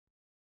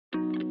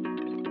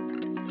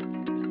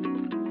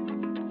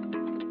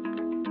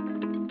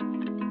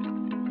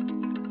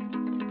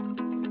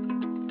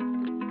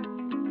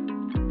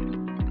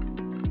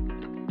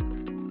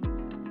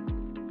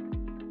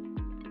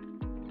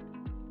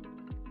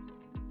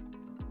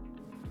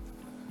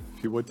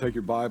If you would take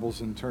your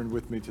Bibles and turn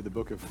with me to the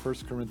book of 1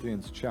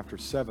 Corinthians chapter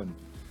 7.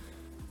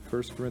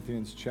 1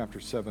 Corinthians chapter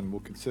 7, we'll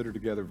consider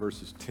together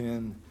verses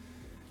 10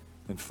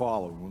 and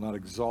following. We'll not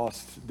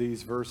exhaust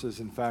these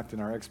verses. In fact, in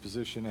our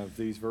exposition of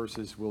these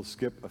verses, we'll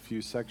skip a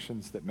few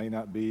sections that may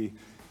not be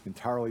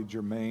entirely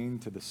germane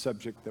to the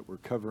subject that we're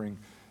covering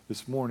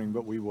this morning,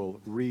 but we will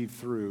read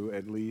through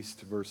at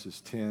least verses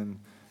 10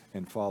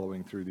 and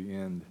following through the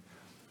end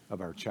of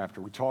our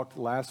chapter. We talked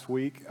last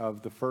week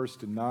of the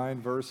first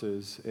 9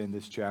 verses in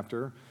this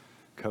chapter,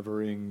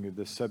 covering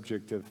the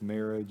subject of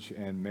marriage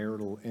and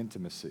marital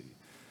intimacy.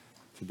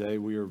 Today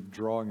we are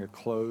drawing a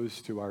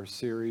close to our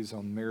series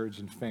on marriage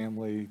and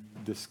family,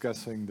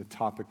 discussing the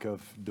topic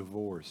of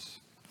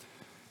divorce.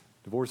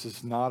 Divorce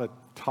is not a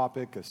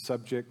topic, a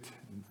subject.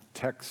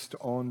 Text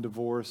on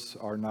divorce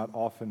are not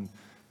often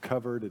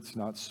covered. It's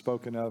not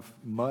spoken of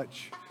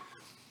much.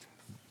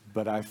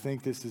 But I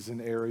think this is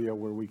an area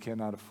where we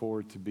cannot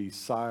afford to be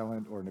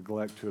silent or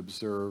neglect to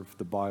observe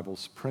the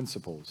Bible's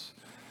principles.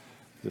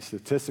 The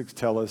statistics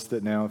tell us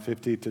that now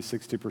 50 to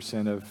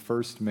 60% of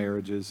first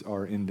marriages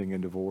are ending in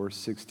divorce.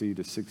 60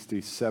 to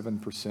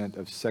 67%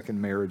 of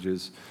second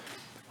marriages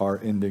are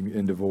ending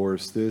in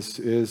divorce. This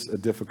is a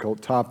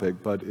difficult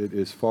topic, but it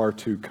is far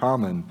too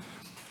common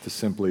to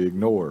simply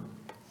ignore.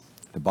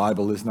 The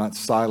Bible is not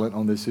silent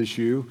on this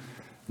issue,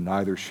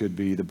 neither should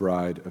be the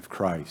bride of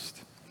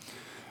Christ.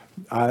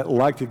 I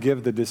like to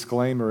give the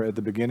disclaimer at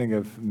the beginning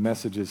of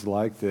messages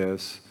like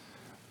this.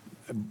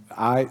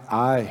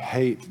 I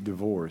hate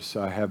divorce.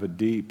 I have a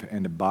deep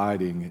and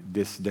abiding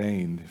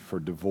disdain for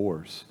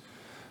divorce.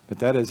 But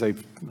that is a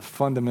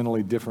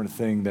fundamentally different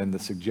thing than the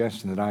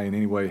suggestion that I in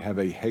any way have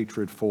a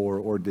hatred for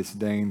or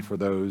disdain for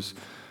those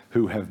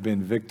who have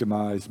been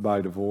victimized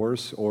by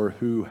divorce or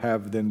who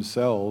have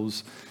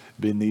themselves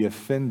been the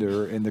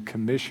offender in the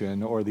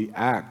commission or the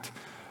act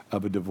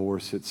of a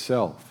divorce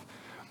itself.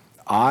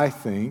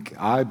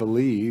 I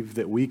believe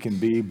that we can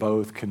be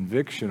both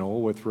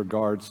convictional with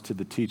regards to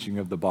the teaching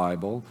of the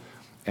Bible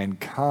and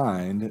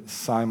kind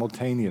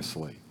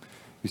simultaneously.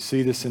 You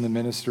see this in the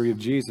ministry of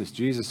Jesus.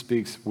 Jesus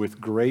speaks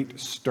with great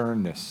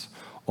sternness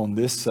on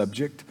this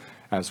subject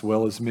as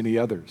well as many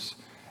others,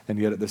 and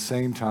yet at the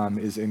same time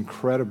is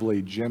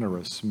incredibly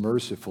generous,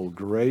 merciful,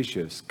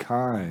 gracious,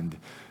 kind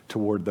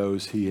toward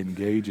those he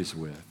engages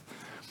with.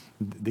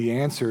 The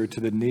answer to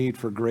the need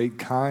for great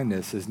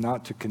kindness is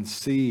not to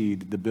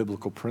concede the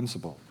biblical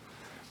principle.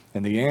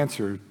 And the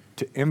answer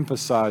to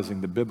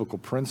emphasizing the biblical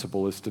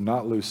principle is to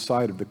not lose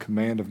sight of the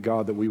command of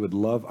God that we would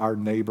love our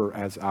neighbor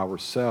as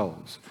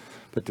ourselves,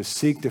 but to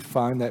seek to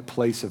find that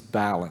place of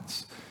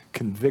balance,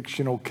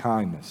 convictional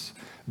kindness,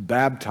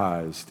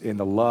 baptized in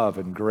the love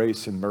and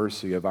grace and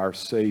mercy of our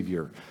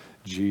Savior,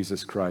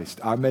 Jesus Christ.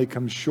 I may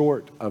come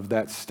short of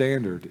that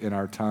standard in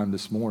our time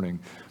this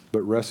morning,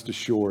 but rest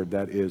assured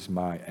that is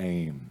my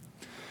aim.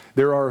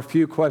 There are a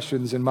few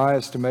questions in my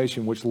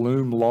estimation which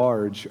loom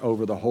large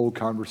over the whole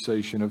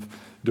conversation of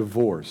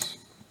divorce.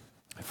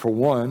 For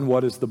one,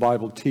 what does the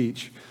Bible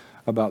teach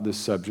about this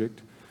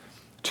subject?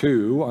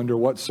 2, under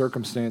what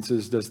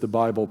circumstances does the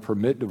Bible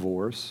permit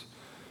divorce?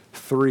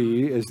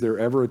 3, is there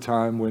ever a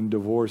time when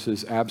divorce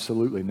is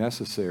absolutely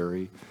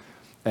necessary?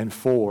 And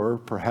 4,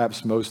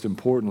 perhaps most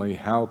importantly,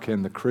 how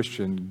can the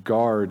Christian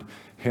guard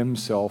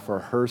himself or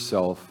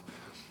herself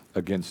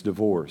against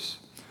divorce?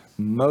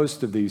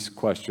 Most of these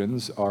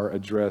questions are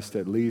addressed,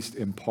 at least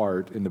in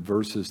part, in the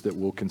verses that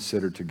we'll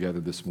consider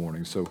together this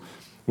morning. So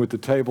with the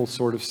table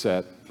sort of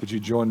set, would you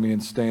join me in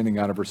standing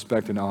out of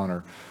respect and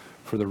honor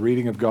for the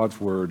reading of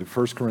God's Word,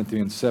 1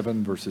 Corinthians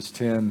 7, verses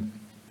 10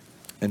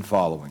 and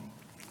following.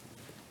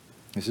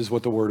 This is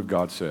what the Word of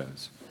God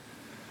says.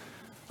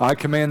 I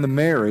command the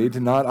married,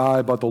 not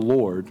I, but the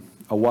Lord,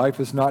 a wife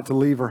is not to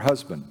leave her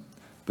husband.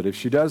 But if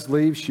she does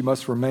leave, she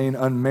must remain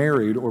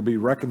unmarried or be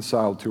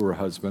reconciled to her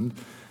husband,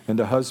 and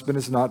a husband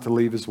is not to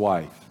leave his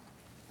wife.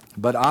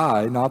 But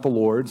I, not the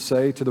Lord,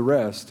 say to the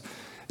rest,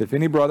 if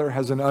any brother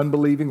has an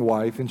unbelieving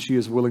wife and she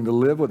is willing to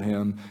live with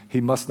him, he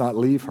must not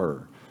leave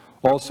her.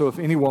 Also, if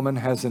any woman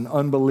has an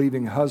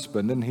unbelieving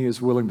husband and he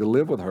is willing to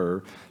live with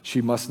her,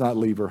 she must not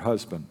leave her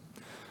husband.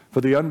 For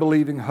the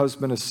unbelieving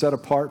husband is set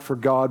apart for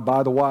God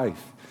by the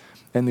wife,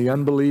 and the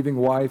unbelieving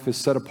wife is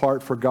set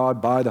apart for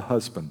God by the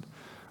husband.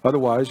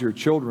 Otherwise, your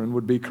children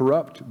would be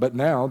corrupt, but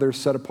now they're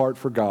set apart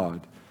for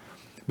God.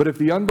 But if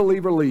the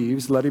unbeliever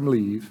leaves, let him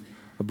leave.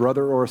 A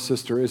brother or a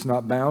sister is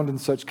not bound in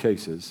such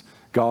cases.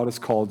 God has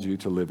called you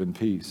to live in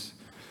peace.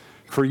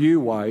 For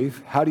you,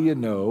 wife, how do you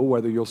know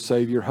whether you'll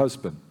save your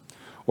husband?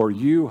 Or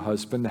you,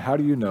 husband, how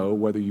do you know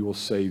whether you will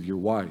save your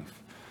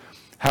wife?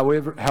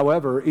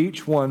 However,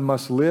 each one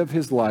must live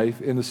his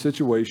life in the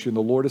situation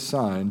the Lord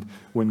assigned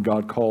when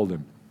God called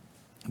him.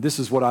 This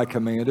is what I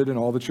commanded in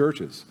all the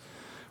churches.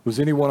 Was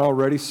anyone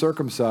already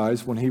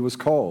circumcised when he was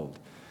called?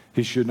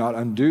 He should not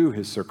undo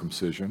his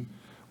circumcision.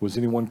 Was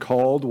anyone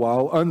called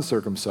while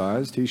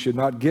uncircumcised? He should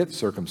not get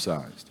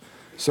circumcised.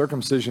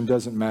 Circumcision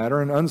doesn't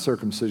matter and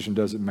uncircumcision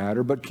doesn't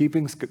matter, but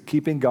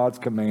keeping God's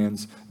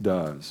commands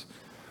does.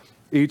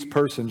 Each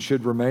person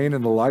should remain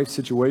in the life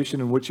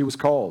situation in which he was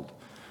called.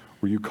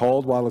 Were you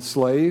called while a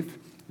slave?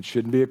 It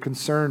shouldn't be a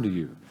concern to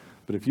you.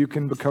 But if you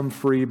can become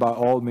free, by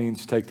all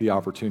means, take the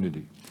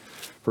opportunity.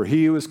 For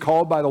he who is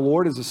called by the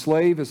Lord as a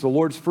slave is the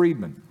Lord's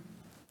freedman.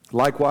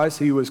 Likewise,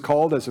 he who is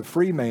called as a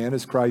free man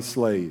is Christ's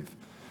slave.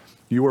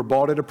 You were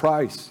bought at a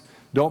price.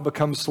 Don't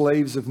become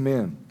slaves of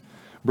men.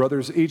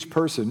 Brothers, each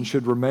person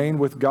should remain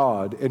with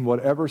God in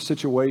whatever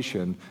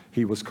situation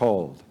he was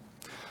called.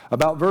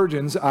 About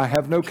virgins, I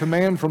have no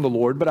command from the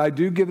Lord, but I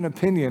do give an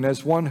opinion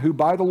as one who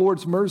by the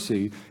Lord's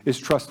mercy is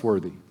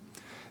trustworthy.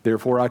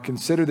 Therefore, I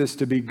consider this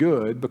to be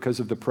good because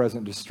of the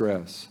present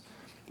distress.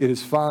 It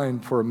is fine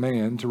for a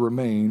man to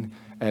remain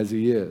as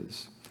he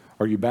is.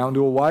 Are you bound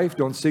to a wife?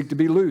 Don't seek to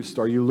be loosed.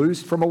 Are you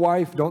loosed from a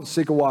wife? Don't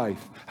seek a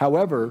wife.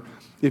 However,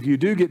 if you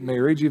do get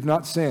married, you've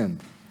not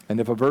sinned. And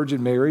if a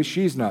virgin marries,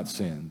 she's not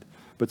sinned.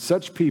 But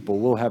such people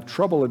will have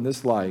trouble in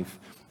this life,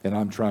 and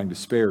I'm trying to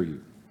spare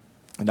you.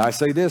 And I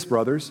say this,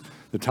 brothers,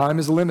 the time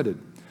is limited.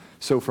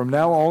 So from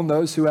now on,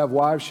 those who have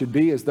wives should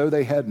be as though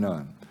they had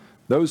none.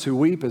 Those who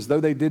weep as though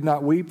they did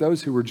not weep,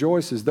 those who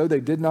rejoice as though they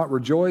did not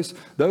rejoice,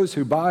 those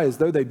who buy as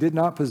though they did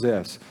not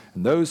possess,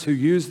 and those who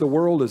use the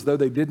world as though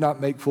they did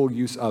not make full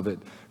use of it.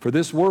 For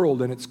this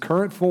world in its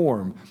current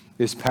form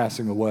is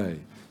passing away.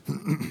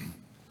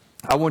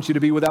 I want you to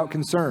be without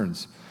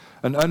concerns.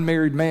 An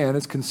unmarried man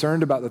is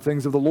concerned about the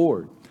things of the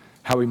Lord,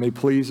 how he may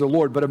please the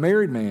Lord. But a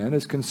married man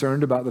is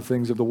concerned about the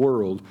things of the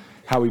world,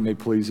 how he may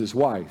please his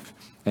wife,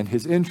 and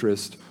his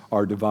interests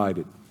are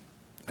divided.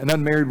 An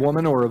unmarried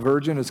woman or a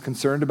virgin is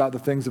concerned about the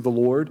things of the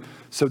Lord,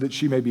 so that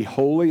she may be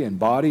holy in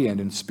body and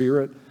in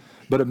spirit.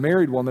 But a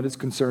married woman is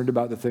concerned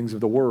about the things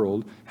of the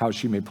world, how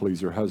she may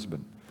please her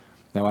husband.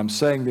 Now I'm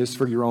saying this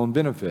for your own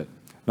benefit,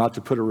 not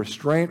to put a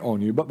restraint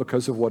on you, but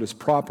because of what is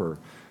proper,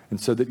 and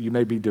so that you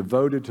may be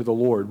devoted to the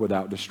Lord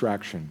without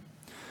distraction.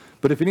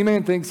 But if any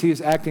man thinks he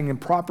is acting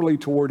improperly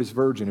toward his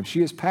virgin, if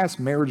she is past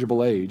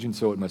marriageable age, and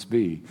so it must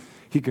be,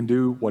 he can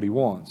do what he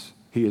wants.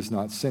 He is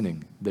not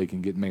sinning. They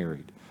can get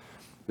married.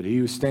 But he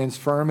who stands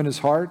firm in his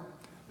heart,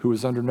 who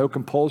is under no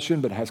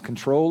compulsion but has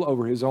control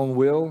over his own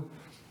will,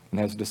 and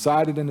has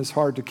decided in his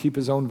heart to keep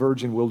his own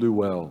virgin, will do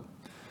well.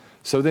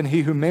 So then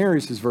he who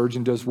marries his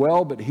virgin does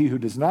well, but he who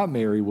does not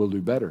marry will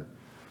do better.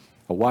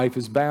 A wife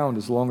is bound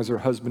as long as her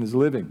husband is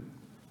living.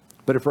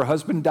 But if her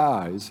husband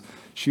dies,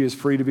 she is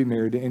free to be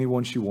married to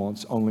anyone she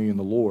wants, only in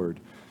the Lord.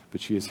 But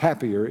she is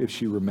happier if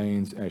she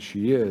remains as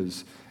she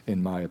is,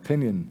 in my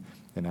opinion.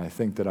 And I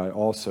think that I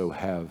also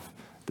have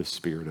the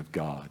Spirit of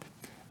God.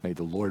 May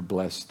the Lord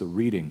bless the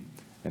reading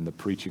and the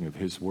preaching of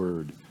his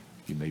word.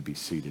 You may be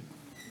seated.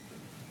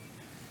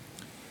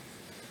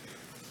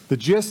 The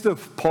gist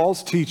of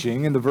Paul's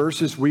teaching in the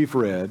verses we've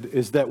read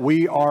is that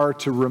we are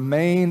to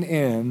remain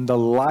in the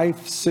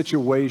life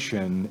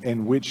situation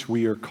in which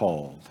we are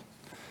called.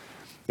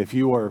 If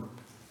you are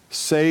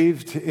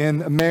saved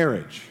in a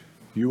marriage,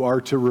 you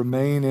are to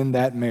remain in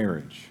that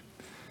marriage.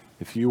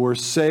 If you are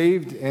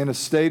saved in a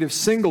state of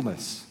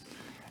singleness,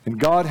 and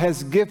God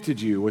has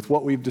gifted you with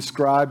what we've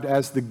described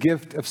as the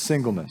gift of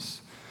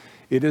singleness,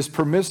 it is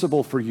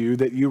permissible for you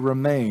that you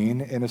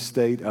remain in a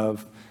state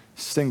of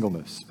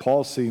singleness.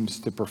 Paul seems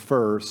to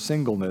prefer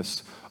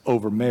singleness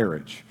over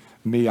marriage.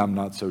 Me, I'm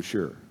not so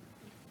sure.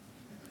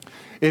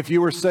 If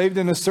you are saved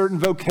in a certain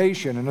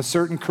vocation, in a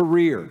certain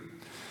career,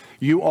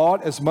 you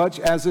ought, as much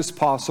as is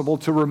possible,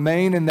 to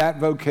remain in that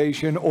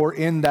vocation or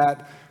in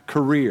that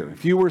career.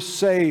 If you were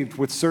saved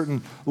with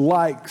certain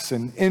likes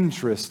and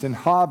interests and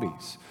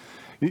hobbies,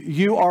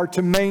 you are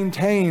to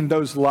maintain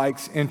those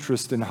likes,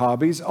 interests, and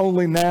hobbies,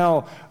 only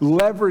now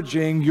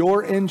leveraging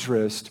your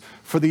interest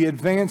for the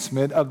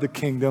advancement of the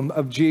kingdom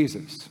of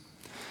Jesus.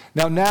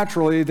 Now,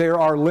 naturally, there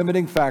are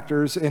limiting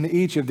factors in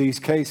each of these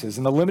cases,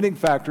 and the limiting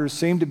factors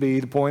seem to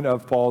be the point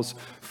of Paul's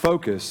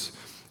focus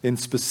in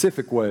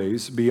specific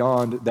ways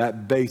beyond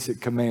that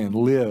basic command: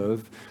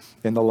 live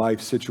in the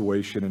life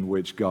situation in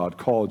which God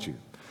called you.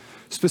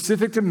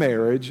 Specific to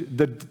marriage,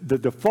 the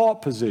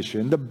default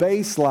position, the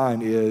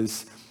baseline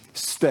is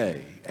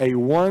stay. A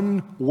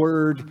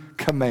one-word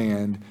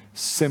command: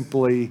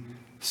 simply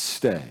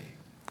stay.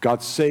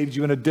 God saved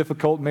you in a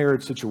difficult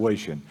marriage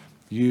situation.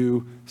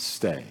 You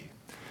stay.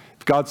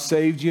 If God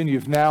saved you and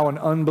you've now an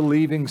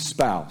unbelieving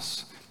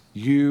spouse,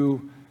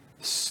 you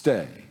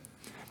stay.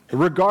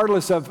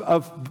 Regardless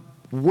of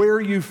where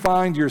you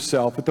find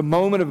yourself at the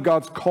moment of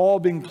God's call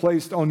being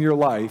placed on your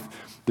life,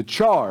 the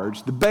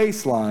charge, the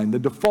baseline, the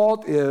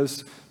default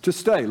is to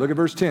stay. Look at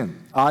verse 10.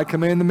 I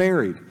command the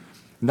married,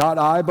 not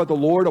I, but the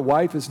Lord. A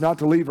wife is not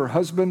to leave her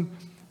husband,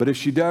 but if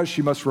she does,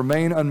 she must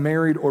remain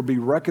unmarried or be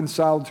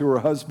reconciled to her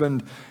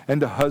husband,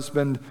 and a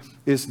husband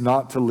is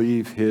not to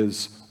leave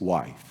his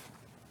wife.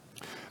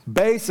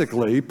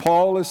 Basically,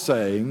 Paul is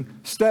saying,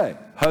 stay.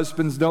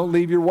 Husbands, don't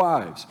leave your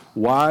wives.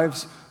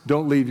 Wives,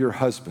 don't leave your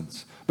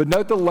husbands. But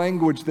note the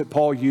language that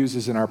Paul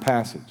uses in our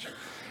passage.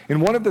 In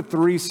one of the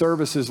 3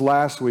 services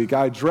last week,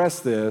 I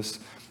addressed this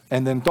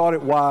and then thought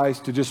it wise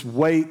to just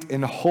wait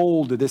and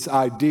hold this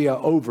idea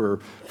over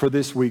for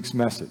this week's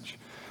message.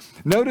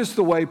 Notice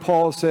the way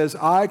Paul says,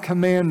 I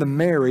command the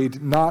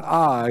married, not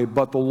I,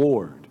 but the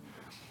Lord.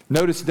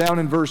 Notice down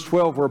in verse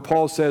 12 where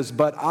Paul says,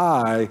 "But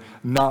I,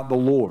 not the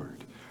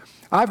Lord."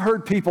 I've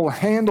heard people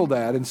handle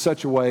that in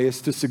such a way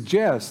as to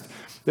suggest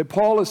that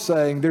Paul is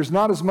saying there's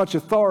not as much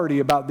authority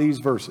about these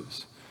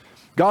verses.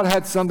 God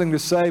had something to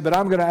say, but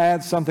I'm going to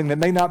add something that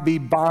may not be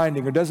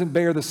binding or doesn't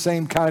bear the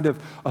same kind of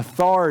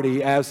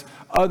authority as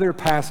other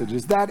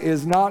passages. That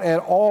is not at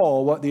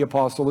all what the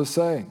apostle is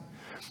saying.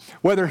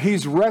 Whether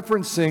he's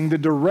referencing the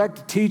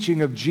direct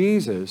teaching of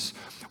Jesus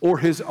or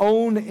his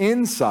own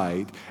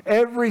insight,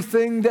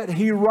 everything that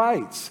he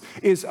writes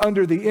is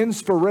under the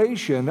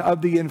inspiration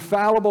of the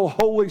infallible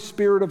Holy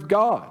Spirit of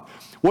God.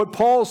 What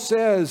Paul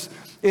says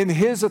in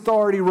his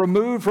authority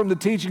removed from the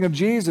teaching of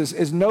Jesus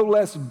is no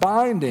less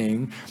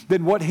binding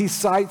than what he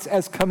cites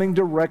as coming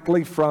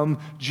directly from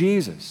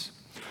Jesus.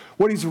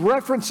 What he's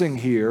referencing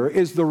here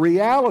is the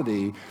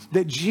reality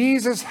that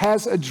Jesus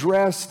has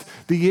addressed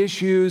the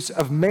issues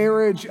of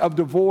marriage, of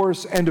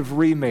divorce, and of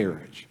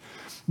remarriage.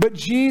 But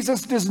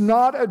Jesus does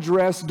not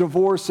address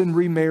divorce and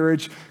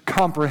remarriage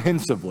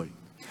comprehensively.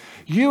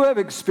 You have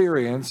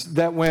experienced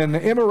that when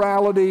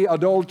immorality,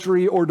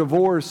 adultery, or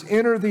divorce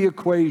enter the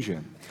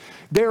equation,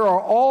 there are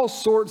all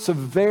sorts of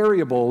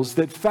variables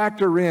that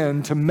factor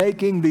in to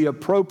making the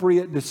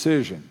appropriate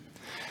decision.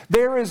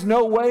 There is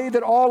no way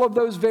that all of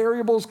those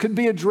variables could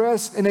be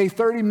addressed in a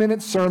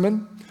 30-minute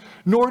sermon,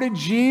 nor did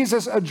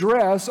Jesus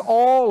address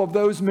all of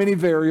those many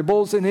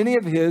variables in any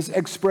of his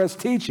express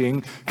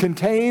teaching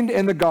contained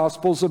in the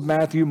Gospels of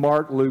Matthew,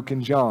 Mark, Luke,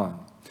 and John.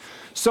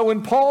 So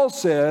when Paul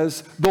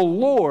says, "the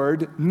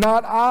Lord,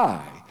 not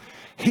I,"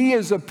 he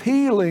is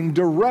appealing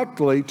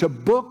directly to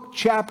book,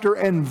 chapter,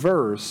 and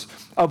verse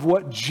of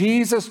what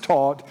Jesus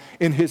taught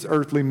in his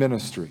earthly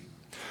ministry.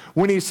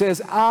 When he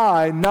says,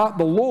 "I, not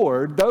the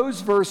Lord,"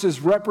 those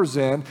verses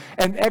represent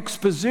an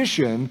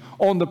exposition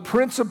on the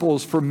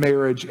principles for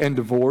marriage and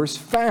divorce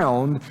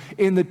found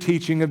in the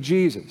teaching of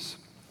Jesus.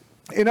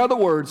 In other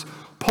words,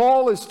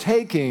 Paul is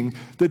taking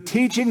the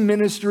teaching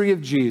ministry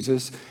of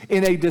Jesus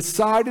in a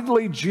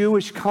decidedly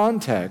Jewish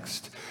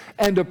context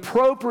and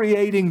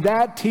appropriating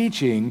that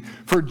teaching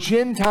for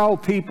Gentile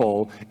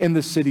people in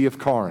the city of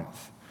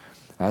Corinth.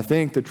 I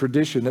think the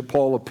tradition that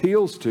Paul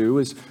appeals to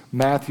is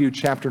Matthew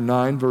chapter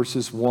 9,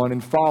 verses 1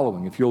 and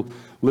following. If you'll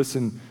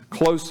listen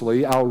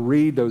closely, I'll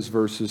read those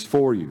verses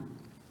for you.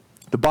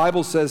 The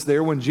Bible says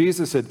there, when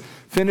Jesus had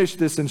finished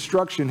this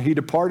instruction, he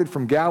departed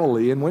from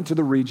Galilee and went to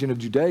the region of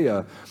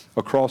Judea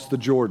across the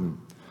Jordan.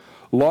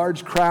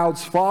 Large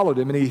crowds followed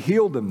him, and he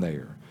healed them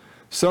there.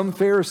 Some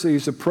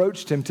Pharisees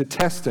approached him to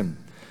test him.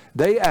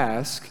 They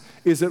asked,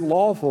 "Is it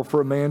lawful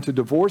for a man to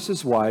divorce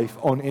his wife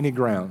on any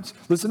grounds?"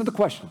 Listen to the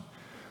question.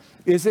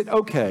 Is it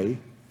okay,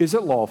 is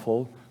it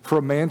lawful for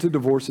a man to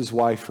divorce his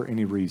wife for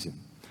any reason?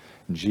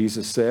 And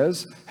Jesus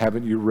says,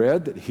 "Haven't you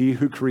read that he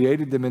who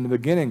created them in the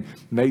beginning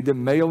made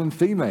them male and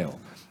female?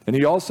 And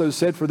he also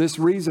said, for this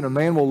reason, a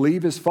man will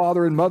leave his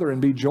father and mother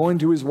and be joined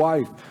to his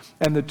wife,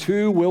 and the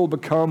two will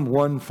become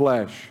one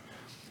flesh.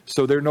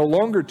 So they're no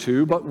longer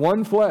two, but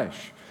one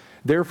flesh.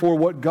 Therefore,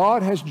 what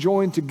God has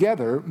joined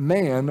together,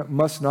 man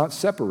must not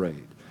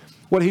separate."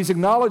 What he's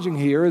acknowledging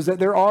here is that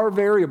there are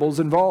variables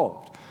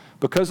involved.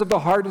 Because of the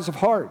hardness of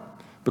heart,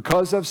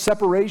 because of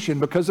separation,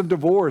 because of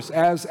divorce,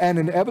 as an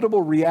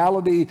inevitable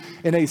reality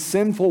in a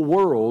sinful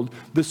world,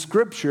 the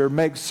Scripture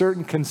makes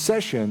certain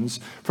concessions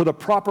for the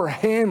proper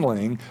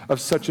handling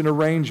of such an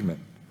arrangement.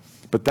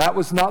 But that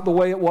was not the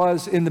way it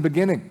was in the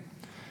beginning.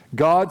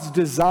 God's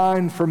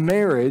design for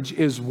marriage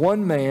is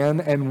one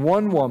man and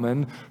one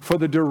woman for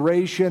the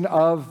duration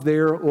of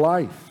their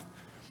life.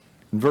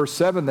 In verse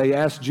 7, they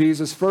asked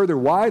Jesus further,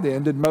 "Why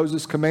then did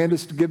Moses command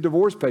us to give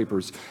divorce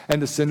papers and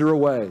to send her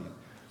away?"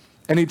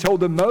 And he told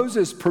them,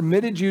 "Moses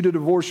permitted you to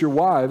divorce your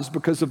wives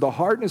because of the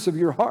hardness of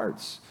your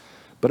hearts.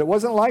 But it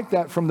wasn't like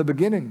that from the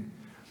beginning.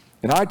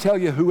 And I tell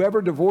you,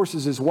 whoever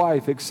divorces his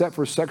wife except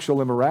for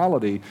sexual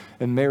immorality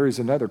and marries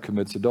another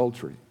commits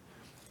adultery."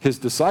 His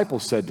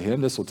disciples said to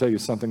him, this will tell you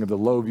something of the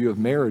low view of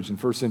marriage in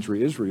first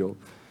century Israel,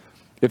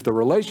 "If the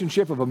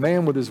relationship of a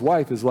man with his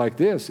wife is like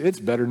this,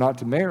 it's better not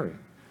to marry."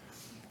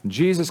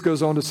 Jesus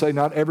goes on to say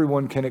not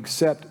everyone can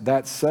accept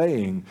that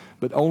saying,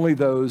 but only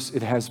those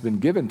it has been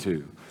given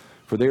to.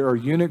 For there are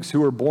eunuchs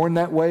who are born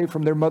that way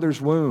from their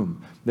mother's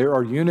womb. There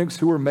are eunuchs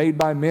who are made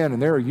by men,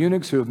 and there are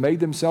eunuchs who have made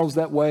themselves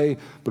that way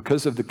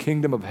because of the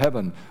kingdom of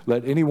heaven.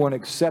 Let anyone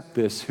accept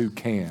this who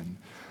can.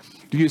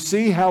 Do you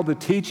see how the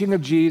teaching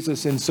of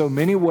Jesus in so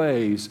many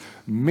ways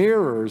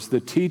mirrors the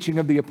teaching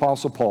of the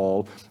Apostle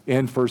Paul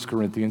in 1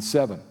 Corinthians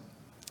 7?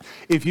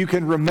 If you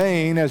can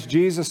remain, as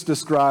Jesus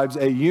describes,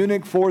 a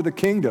eunuch for the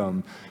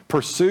kingdom,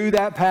 pursue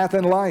that path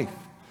in life.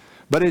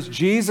 But as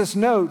Jesus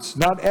notes,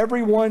 not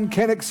everyone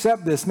can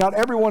accept this. Not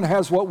everyone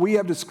has what we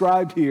have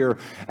described here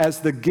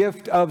as the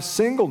gift of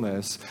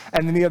singleness.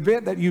 And in the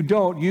event that you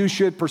don't, you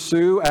should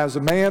pursue as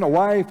a man, a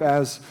wife,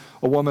 as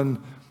a woman,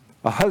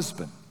 a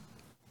husband.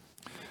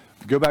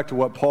 If you go back to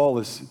what Paul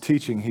is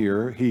teaching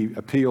here, he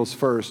appeals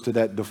first to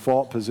that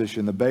default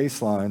position, the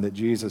baseline that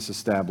Jesus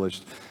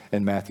established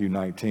in Matthew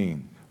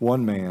 19.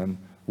 One man,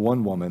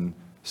 one woman,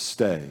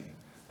 stay.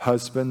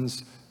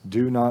 Husbands,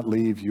 do not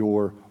leave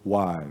your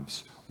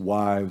wives.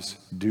 Wives,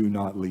 do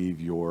not leave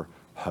your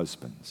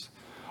husbands.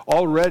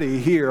 Already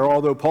here,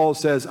 although Paul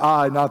says,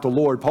 I, not the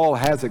Lord, Paul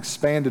has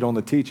expanded on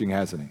the teaching,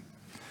 hasn't he?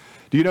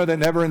 Do you know that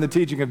never in the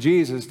teaching of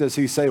Jesus does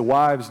he say,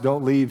 wives,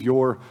 don't leave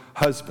your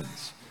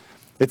husbands?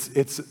 It's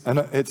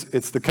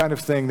the kind of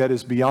thing that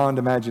is beyond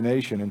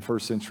imagination in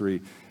first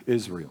century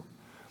Israel.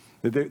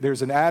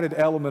 There's an added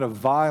element of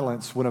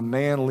violence when a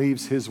man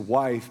leaves his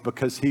wife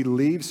because he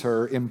leaves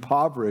her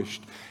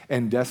impoverished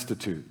and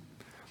destitute.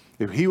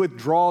 If he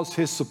withdraws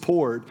his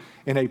support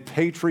in a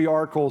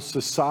patriarchal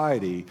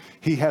society,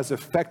 he has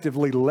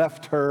effectively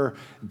left her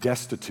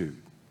destitute.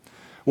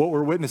 What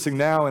we're witnessing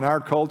now in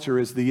our culture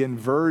is the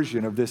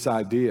inversion of this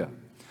idea.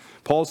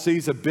 Paul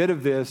sees a bit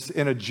of this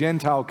in a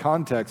Gentile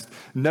context,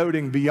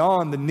 noting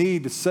beyond the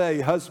need to say,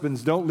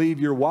 husbands, don't leave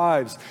your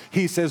wives.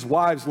 He says,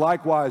 wives,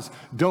 likewise,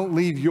 don't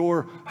leave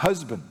your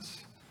husbands.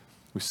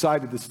 We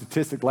cited the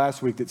statistic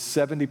last week that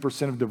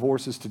 70% of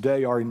divorces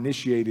today are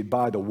initiated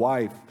by the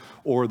wife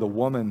or the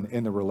woman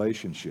in the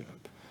relationship.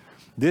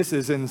 This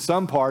is in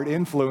some part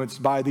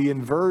influenced by the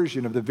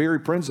inversion of the very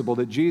principle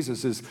that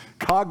Jesus is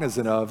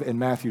cognizant of in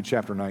Matthew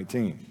chapter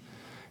 19.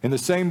 In the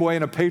same way,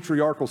 in a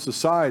patriarchal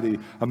society,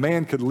 a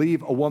man could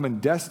leave a woman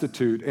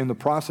destitute in the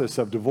process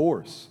of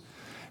divorce.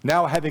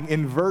 Now, having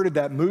inverted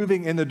that,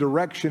 moving in the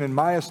direction, in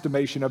my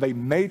estimation, of a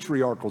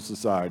matriarchal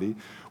society,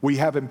 we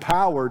have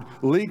empowered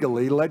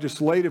legally,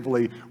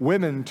 legislatively,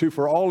 women to,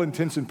 for all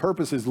intents and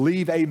purposes,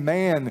 leave a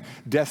man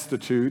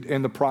destitute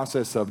in the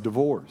process of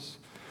divorce.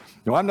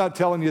 Now, I'm not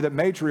telling you that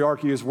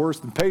matriarchy is worse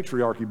than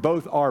patriarchy.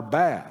 Both are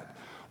bad.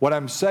 What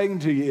I'm saying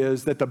to you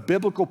is that the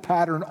biblical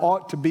pattern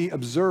ought to be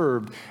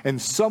observed, and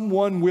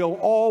someone will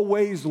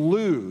always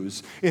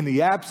lose in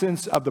the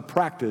absence of the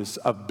practice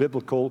of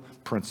biblical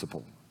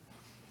principle.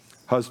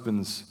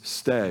 Husbands,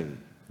 stay.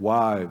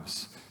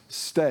 Wives,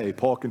 stay.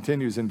 Paul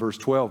continues in verse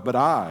 12, but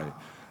I,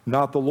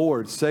 not the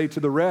Lord, say to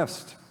the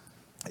rest,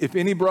 if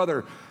any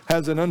brother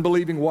has an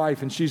unbelieving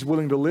wife and she's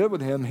willing to live with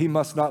him, he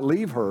must not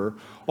leave her.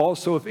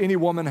 Also, if any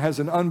woman has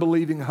an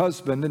unbelieving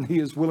husband and he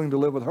is willing to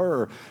live with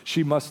her,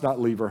 she must not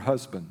leave her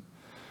husband.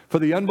 For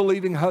the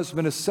unbelieving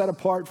husband is set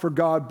apart for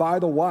God by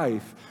the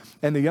wife,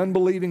 and the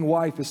unbelieving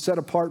wife is set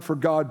apart for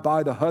God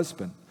by the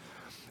husband.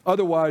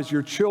 Otherwise,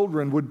 your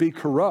children would be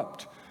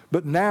corrupt,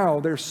 but now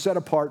they're set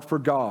apart for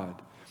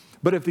God.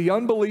 But if the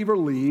unbeliever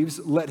leaves,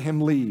 let him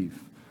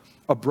leave.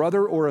 A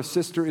brother or a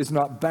sister is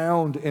not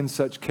bound in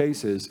such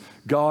cases.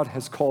 God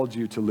has called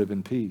you to live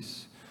in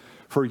peace.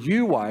 For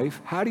you, wife,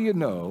 how do you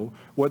know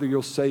whether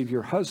you'll save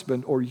your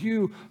husband? Or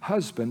you,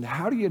 husband,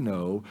 how do you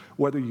know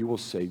whether you will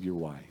save your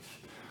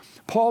wife?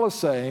 Paul is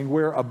saying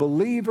where a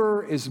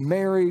believer is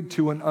married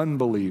to an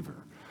unbeliever,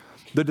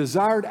 the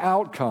desired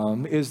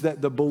outcome is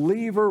that the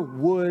believer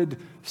would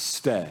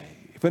stay.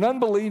 If an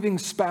unbelieving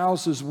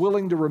spouse is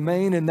willing to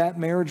remain in that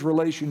marriage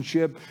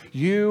relationship,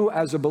 you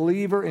as a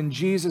believer in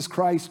Jesus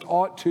Christ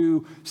ought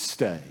to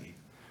stay.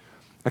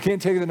 I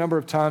can't tell you the number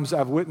of times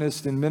I've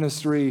witnessed in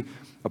ministry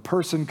a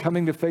person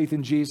coming to faith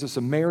in Jesus,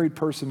 a married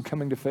person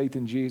coming to faith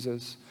in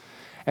Jesus,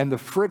 and the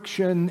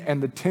friction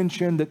and the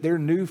tension that their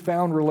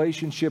newfound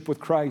relationship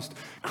with Christ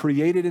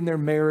created in their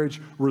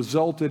marriage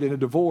resulted in a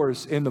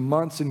divorce in the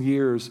months and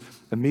years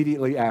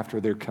immediately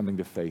after their coming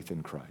to faith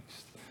in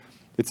Christ.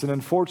 It's an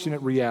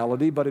unfortunate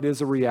reality, but it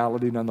is a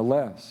reality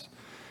nonetheless.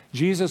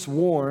 Jesus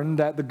warned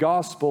that the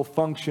gospel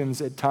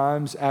functions at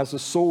times as a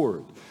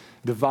sword,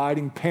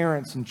 dividing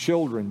parents and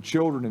children,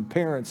 children and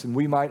parents, and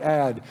we might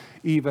add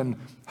even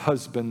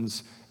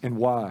husbands and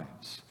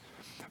wives.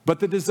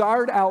 But the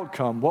desired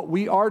outcome, what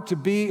we are to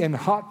be in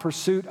hot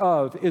pursuit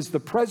of, is the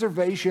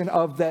preservation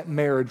of that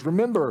marriage.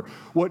 Remember,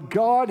 what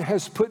God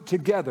has put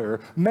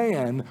together,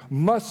 man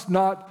must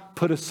not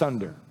put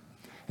asunder.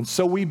 And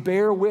so we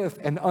bear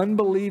with an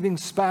unbelieving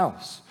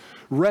spouse,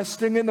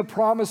 resting in the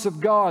promise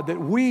of God that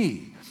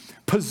we,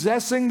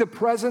 possessing the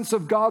presence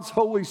of God's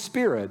Holy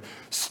Spirit,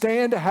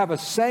 stand to have a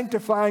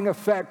sanctifying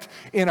effect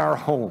in our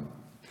home.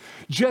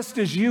 Just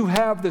as you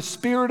have the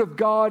Spirit of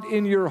God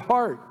in your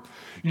heart,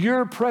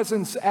 your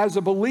presence as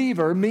a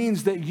believer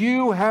means that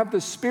you have the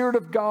Spirit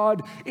of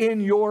God in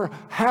your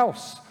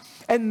house.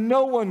 And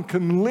no one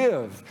can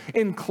live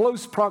in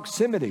close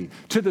proximity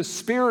to the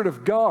Spirit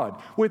of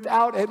God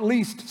without at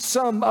least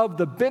some of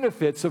the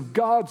benefits of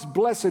God's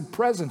blessed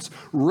presence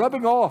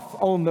rubbing off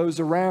on those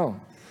around.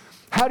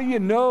 How do you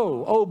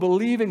know, oh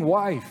believing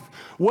wife,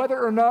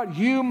 whether or not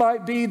you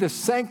might be the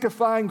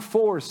sanctifying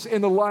force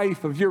in the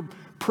life of your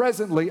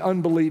presently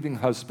unbelieving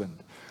husband?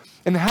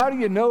 And how do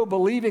you know,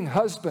 believing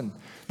husband,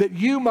 that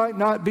you might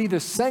not be the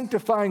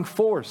sanctifying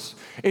force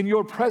in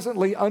your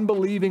presently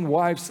unbelieving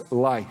wife's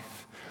life?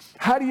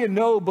 How do you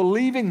know,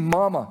 believing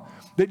mama,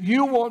 that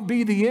you won't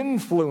be the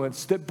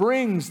influence that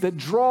brings, that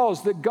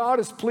draws, that God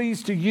is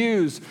pleased to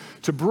use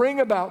to bring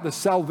about the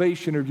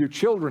salvation of your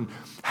children?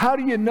 How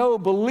do you know,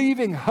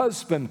 believing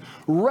husband,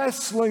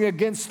 wrestling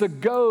against the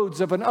goads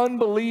of an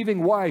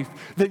unbelieving wife,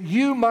 that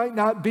you might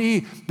not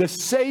be the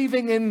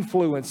saving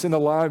influence in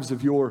the lives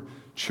of your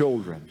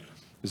children?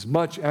 As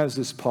much as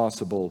is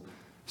possible,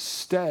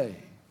 stay.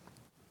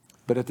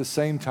 but at the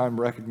same time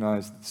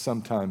recognize that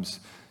sometimes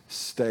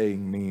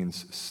staying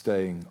means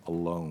staying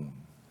alone.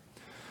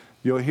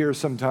 You'll hear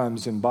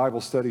sometimes in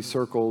Bible study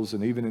circles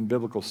and even in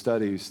biblical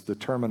studies the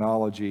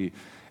terminology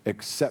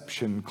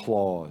exception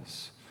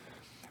clause,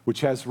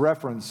 which has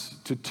reference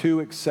to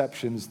two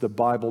exceptions the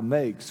Bible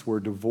makes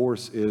where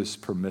divorce is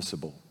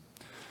permissible.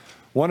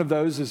 One of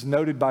those is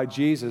noted by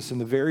Jesus in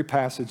the very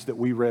passage that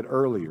we read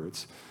earlier.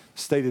 It's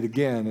stated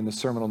again in the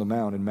Sermon on the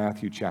Mount in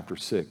Matthew chapter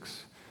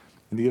 6.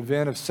 In the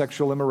event of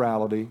sexual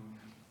immorality,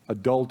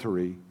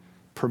 adultery,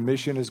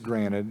 permission is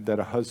granted that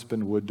a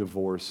husband would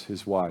divorce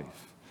his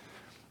wife.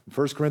 In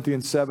 1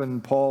 Corinthians 7,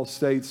 Paul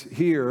states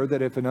here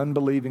that if an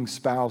unbelieving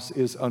spouse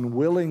is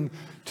unwilling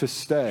to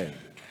stay,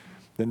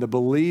 then the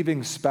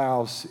believing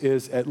spouse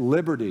is at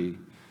liberty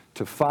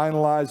to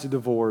finalize a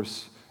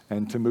divorce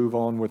and to move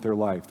on with their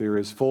life. There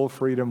is full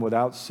freedom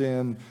without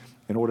sin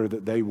in order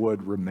that they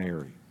would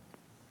remarry.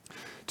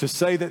 To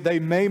say that they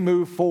may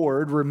move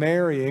forward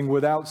remarrying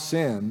without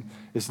sin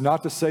is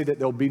not to say that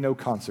there'll be no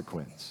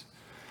consequence.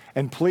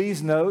 And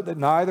please note that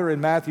neither in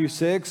Matthew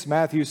 6,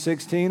 Matthew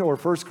 16, or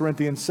 1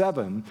 Corinthians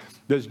 7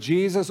 does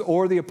Jesus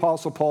or the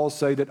Apostle Paul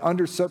say that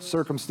under such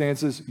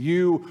circumstances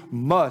you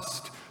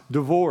must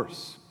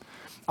divorce.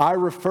 I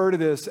refer to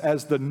this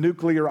as the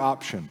nuclear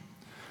option.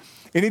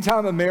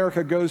 Anytime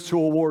America goes to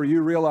a war,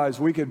 you realize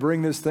we could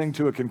bring this thing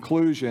to a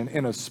conclusion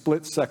in a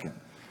split second.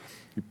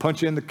 You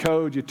punch in the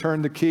code, you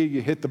turn the key,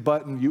 you hit the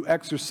button, you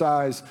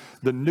exercise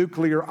the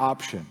nuclear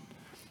option.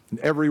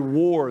 And every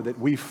war that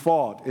we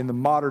fought in the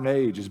modern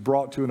age is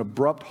brought to an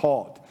abrupt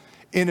halt,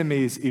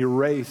 enemies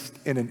erased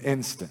in an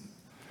instant.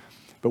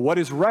 But what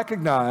is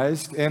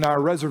recognized in our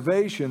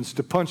reservations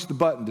to punch the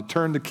button, to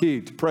turn the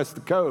key, to press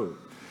the code,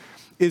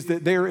 is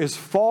that there is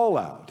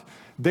fallout.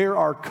 There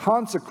are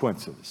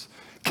consequences,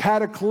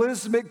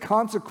 cataclysmic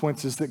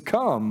consequences that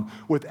come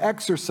with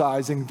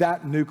exercising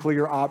that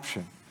nuclear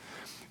option.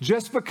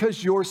 Just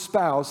because your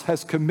spouse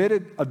has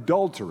committed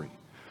adultery,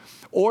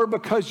 or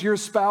because your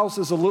spouse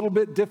is a little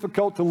bit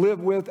difficult to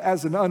live with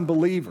as an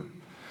unbeliever,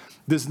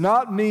 does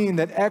not mean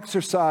that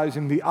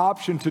exercising the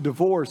option to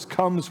divorce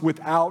comes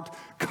without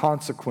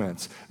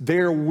consequence.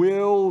 There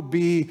will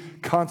be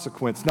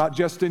consequence, not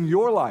just in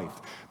your life,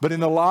 but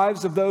in the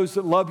lives of those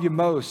that love you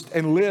most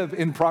and live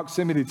in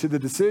proximity to the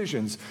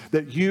decisions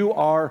that you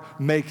are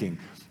making.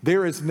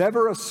 There is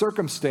never a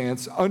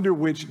circumstance under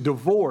which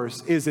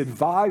divorce is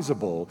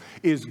advisable,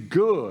 is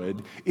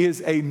good,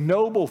 is a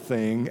noble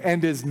thing,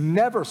 and is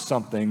never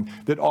something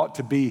that ought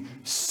to be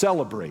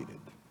celebrated.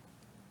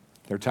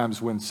 There are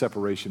times when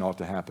separation ought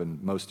to happen,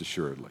 most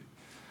assuredly.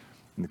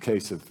 In the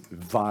case of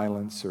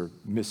violence or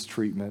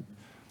mistreatment,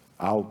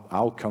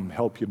 I'll come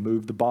help you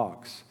move the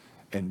box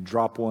and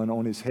drop one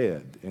on his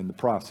head in the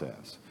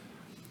process.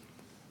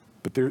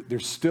 But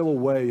there's still a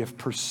way of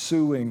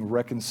pursuing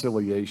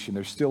reconciliation.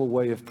 There's still a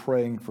way of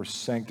praying for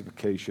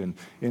sanctification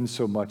in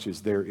so much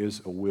as there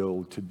is a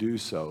will to do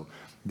so.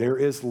 There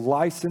is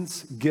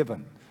license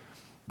given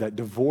that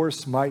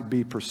divorce might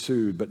be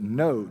pursued, but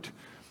note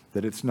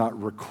that it's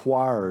not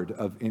required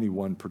of any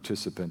one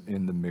participant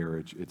in the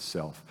marriage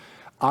itself.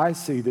 I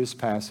see this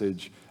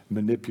passage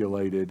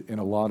manipulated in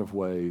a lot of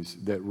ways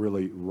that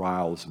really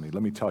riles me.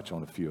 Let me touch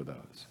on a few of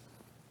those.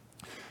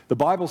 The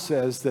Bible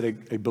says that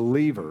a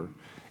believer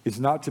is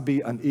not to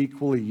be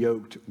unequally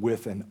yoked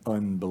with an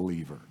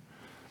unbeliever.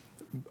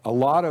 A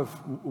lot of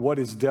what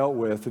is dealt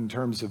with in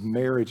terms of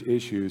marriage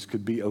issues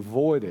could be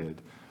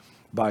avoided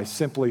by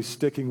simply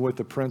sticking with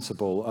the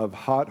principle of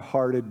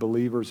hot-hearted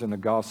believers in the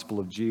gospel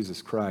of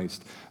Jesus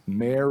Christ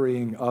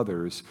marrying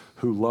others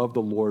who love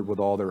the Lord with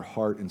all their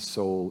heart and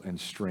soul and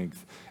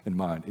strength and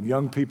mind. And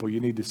young people,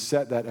 you need to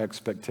set that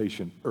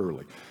expectation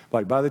early.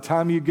 Like by the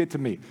time you get to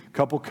meet,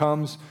 couple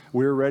comes,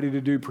 we're ready to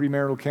do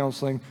premarital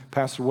counseling.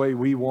 Pastor Wade,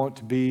 we want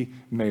to be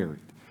married.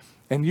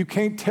 And you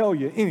can't tell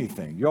you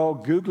anything. You're all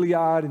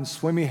googly-eyed and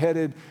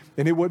swimmy-headed,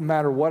 and it wouldn't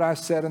matter what I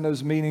said in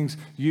those meetings.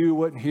 You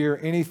wouldn't hear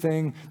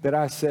anything that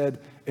I said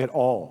at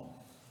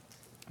all.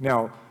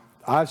 Now,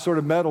 I sort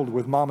of meddled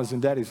with mamas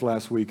and daddies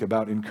last week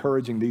about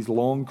encouraging these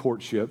long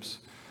courtships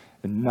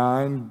and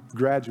 9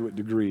 graduate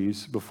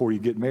degrees before you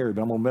get married,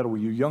 but I'm going to meddle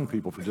with you young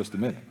people for just a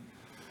minute.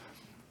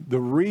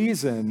 The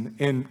reason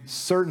in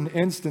certain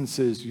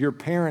instances your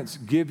parents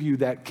give you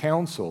that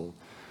counsel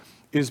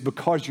is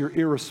because you're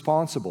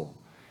irresponsible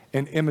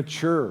and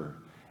immature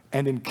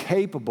and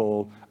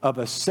incapable of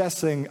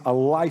assessing a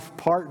life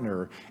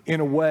partner in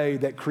a way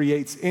that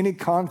creates any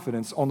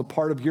confidence on the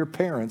part of your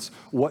parents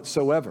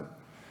whatsoever.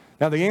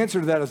 Now, the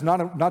answer to that is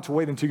not to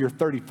wait until you're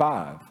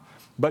 35,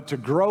 but to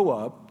grow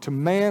up, to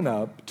man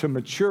up, to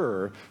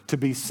mature, to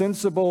be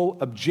sensible,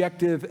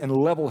 objective, and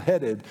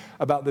level-headed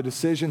about the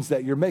decisions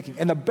that you're making.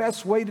 And the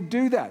best way to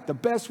do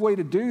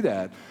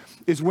that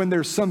is when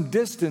there's some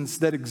distance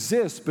that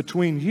exists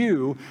between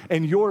you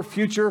and your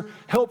future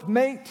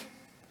helpmate.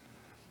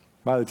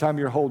 By the time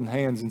you're holding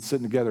hands and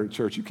sitting together at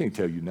church, you can't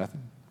tell you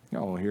nothing. You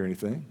don't want to hear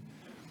anything.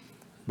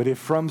 But if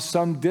from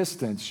some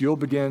distance you'll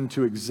begin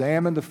to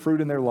examine the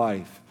fruit in their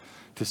life,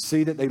 to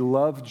see that they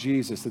love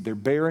Jesus, that they're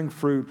bearing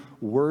fruit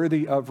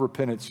worthy of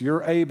repentance,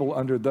 you're able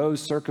under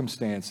those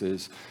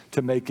circumstances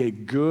to make a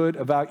good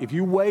evaluation. If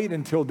you wait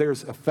until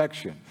there's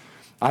affection,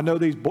 I know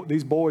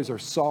these boys are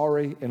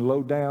sorry and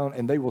low down,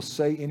 and they will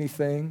say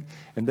anything,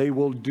 and they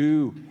will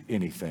do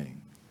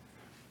anything.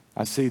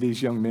 I see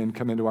these young men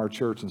come into our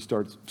church and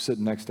start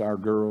sitting next to our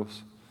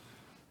girls,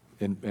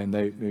 and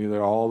they're in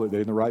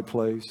the right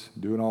place,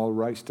 doing all the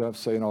right stuff,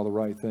 saying all the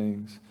right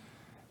things.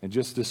 And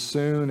just as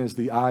soon as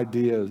the I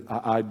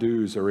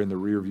do's are in the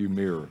rearview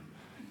mirror,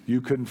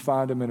 you couldn't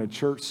find them in a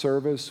church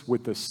service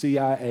with the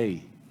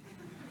CIA.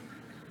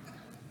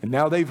 And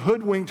now they've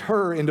hoodwinked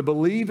her into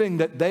believing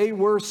that they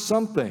were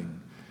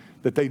something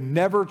that they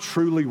never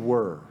truly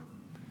were.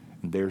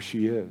 And there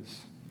she is.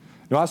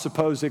 Now, I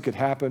suppose it could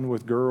happen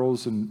with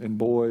girls and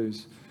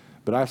boys,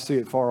 but I see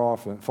it far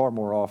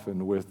more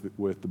often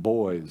with the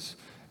boys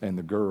and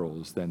the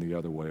girls than the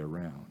other way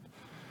around.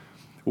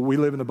 We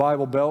live in the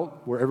Bible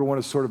Belt where everyone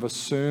is sort of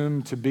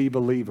assumed to be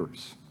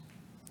believers.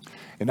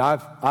 And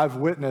I've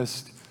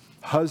witnessed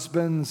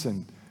husbands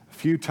and a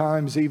few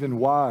times even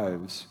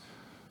wives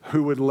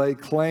who would lay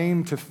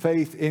claim to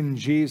faith in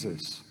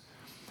Jesus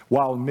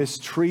while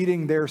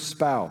mistreating their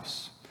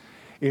spouse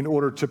in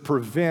order to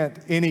prevent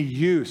any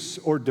use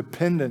or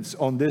dependence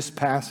on this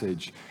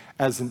passage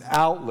as an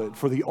outlet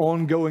for the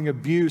ongoing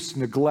abuse,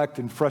 neglect,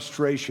 and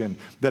frustration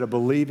that a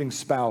believing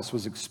spouse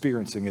was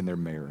experiencing in their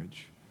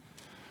marriage.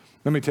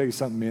 Let me tell you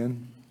something,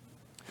 men.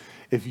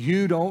 If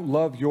you don't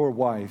love your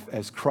wife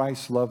as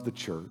Christ loved the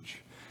church,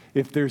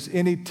 if there's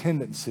any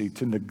tendency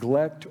to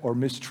neglect or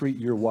mistreat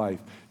your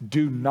wife,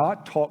 do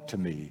not talk to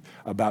me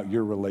about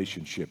your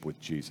relationship with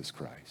Jesus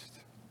Christ.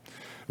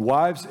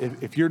 Wives,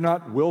 if you're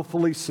not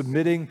willfully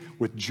submitting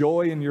with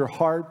joy in your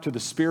heart to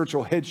the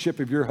spiritual headship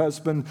of your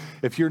husband,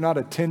 if you're not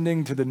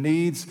attending to the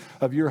needs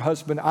of your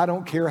husband, I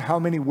don't care how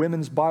many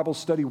women's Bible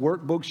study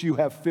workbooks you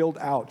have filled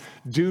out.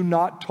 Do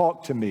not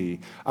talk to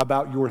me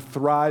about your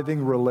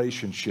thriving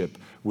relationship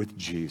with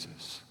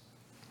Jesus.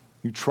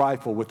 You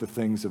trifle with the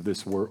things of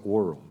this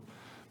world,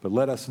 but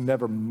let us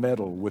never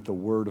meddle with the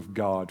Word of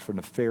God for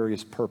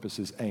nefarious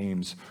purposes,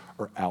 aims,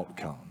 or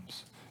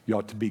outcomes. You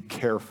ought to be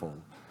careful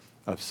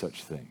of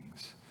such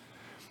things.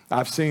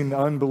 I've seen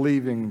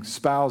unbelieving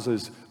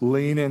spouses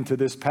lean into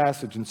this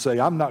passage and say,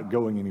 I'm not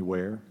going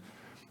anywhere. And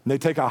they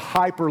take a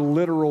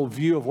hyper-literal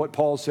view of what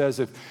Paul says.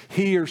 If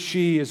he or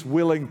she is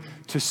willing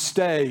to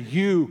stay,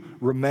 you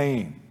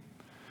remain.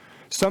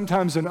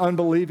 Sometimes an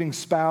unbelieving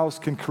spouse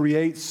can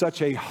create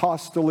such a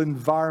hostile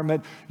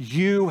environment,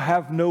 you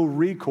have no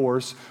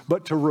recourse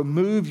but to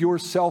remove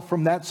yourself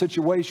from that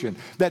situation.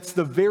 That's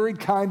the very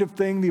kind of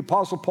thing the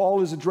Apostle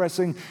Paul is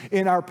addressing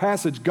in our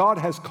passage. God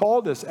has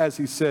called us, as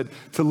he said,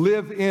 to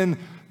live in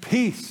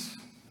peace.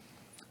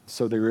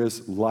 So there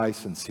is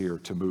license here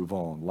to move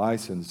on.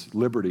 License,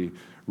 liberty,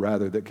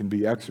 rather, that can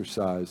be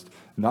exercised,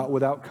 not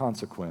without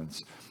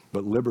consequence,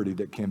 but liberty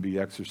that can be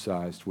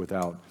exercised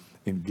without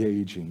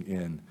engaging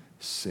in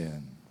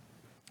sin.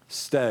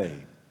 Stay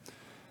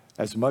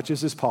as much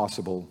as is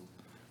possible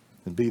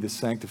and be the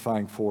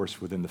sanctifying force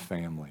within the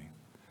family.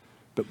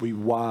 But be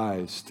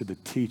wise to the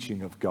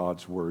teaching of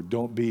God's word.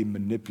 Don't be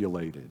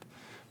manipulated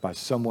by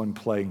someone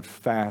playing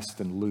fast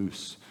and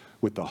loose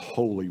with the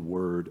holy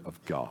word of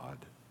God.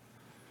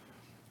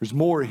 There's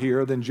more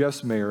here than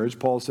just marriage.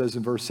 Paul says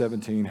in verse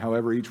 17,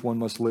 however, each one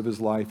must live his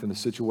life in the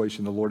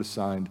situation the Lord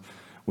assigned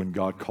when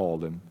God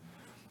called him.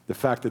 The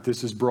fact that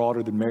this is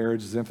broader than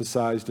marriage is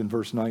emphasized in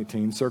verse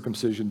 19.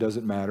 Circumcision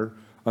doesn't matter.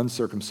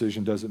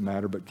 Uncircumcision doesn't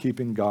matter, but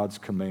keeping God's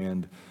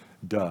command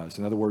does.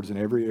 In other words, in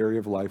every area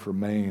of life,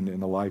 remain in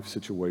the life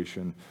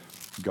situation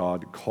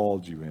God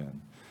called you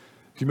in.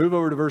 If you move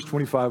over to verse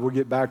 25, we'll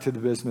get back to the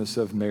business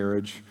of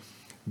marriage,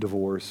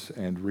 divorce,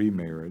 and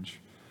remarriage.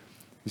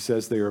 He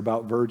says there,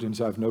 about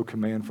virgins, I have no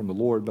command from the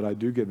Lord, but I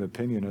do give an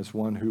opinion as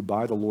one who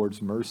by the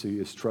Lord's mercy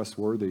is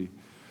trustworthy.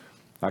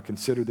 I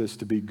consider this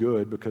to be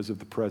good because of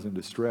the present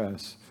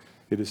distress.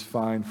 It is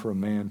fine for a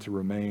man to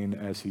remain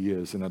as he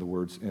is, in other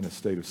words, in a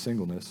state of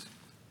singleness.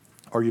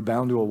 Are you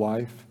bound to a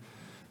wife?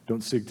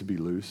 Don't seek to be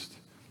loosed.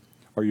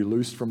 Are you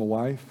loosed from a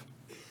wife?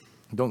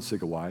 Don't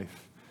seek a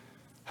wife.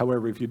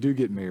 However, if you do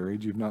get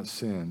married, you've not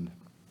sinned.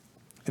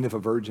 And if a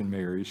virgin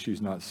marries,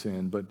 she's not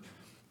sinned. But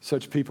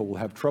such people will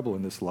have trouble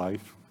in this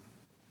life,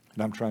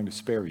 and I'm trying to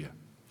spare you.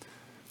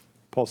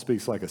 Paul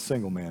speaks like a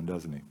single man,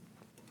 doesn't he?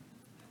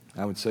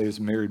 I would say as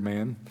a married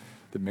man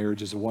that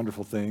marriage is a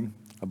wonderful thing,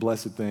 a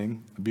blessed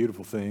thing, a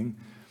beautiful thing,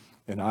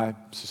 and I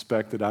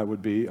suspect that I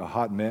would be a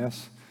hot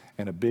mess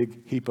and a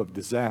big heap of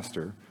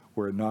disaster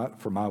were it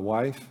not for my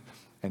wife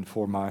and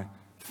for my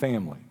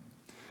family.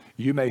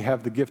 You may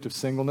have the gift of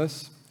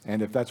singleness,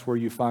 and if that's where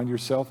you find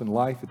yourself in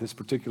life at this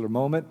particular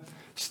moment,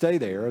 stay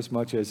there as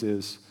much as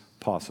is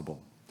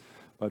possible.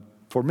 But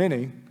for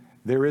many,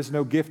 there is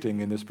no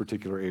gifting in this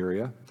particular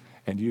area,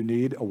 and you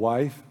need a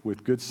wife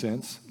with good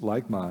sense,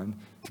 like mine,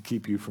 to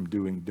keep you from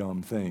doing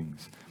dumb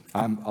things.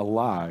 I'm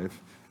alive,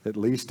 at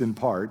least in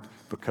part,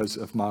 because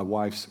of my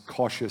wife's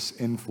cautious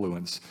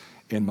influence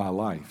in my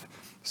life.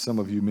 Some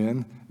of you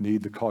men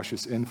need the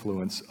cautious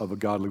influence of a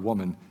godly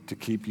woman to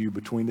keep you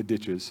between the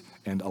ditches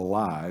and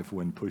alive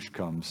when push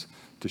comes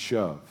to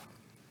shove.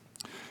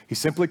 He's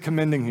simply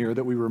commending here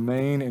that we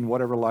remain in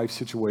whatever life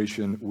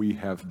situation we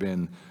have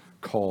been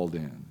called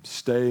in,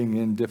 staying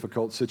in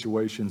difficult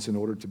situations in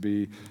order to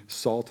be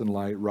salt and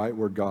light right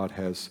where God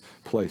has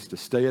placed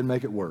us. Stay and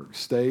make it work.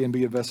 Stay and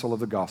be a vessel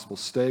of the gospel.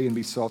 Stay and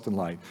be salt and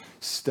light.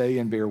 Stay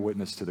and bear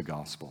witness to the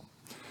gospel.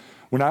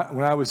 When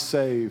I was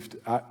saved,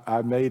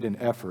 I made an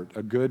effort,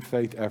 a good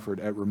faith effort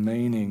at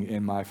remaining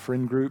in my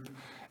friend group,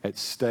 at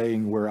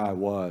staying where I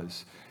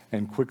was,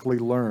 and quickly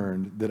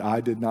learned that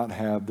I did not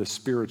have the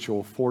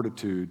spiritual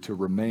fortitude to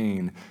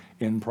remain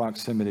in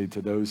proximity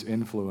to those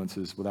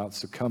influences without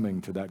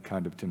succumbing to that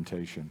kind of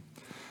temptation.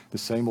 The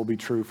same will be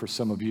true for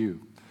some of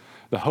you.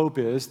 The hope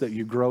is that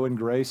you grow in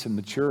grace and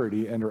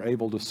maturity and are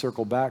able to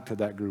circle back to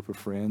that group of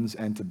friends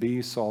and to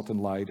be salt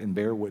and light and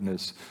bear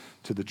witness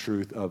to the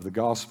truth of the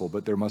gospel.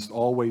 But there must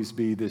always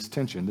be this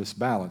tension, this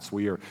balance.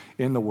 We are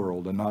in the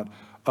world and not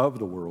of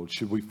the world.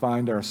 Should we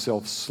find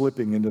ourselves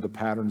slipping into the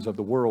patterns of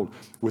the world,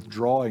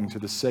 withdrawing to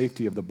the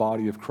safety of the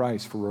body of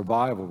Christ for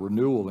revival,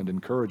 renewal, and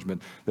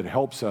encouragement that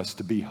helps us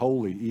to be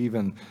holy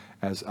even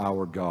as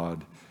our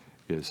God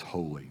is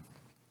holy?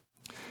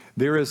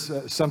 There is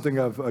something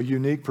of a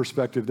unique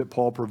perspective that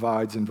Paul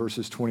provides in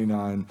verses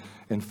 29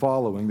 and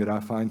following that I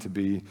find to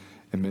be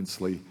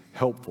immensely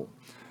helpful.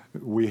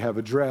 We have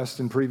addressed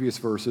in previous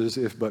verses,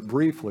 if but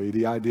briefly,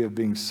 the idea of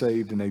being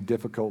saved in a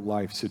difficult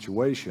life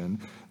situation.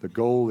 The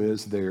goal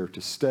is there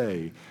to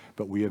stay,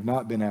 but we have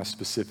not been as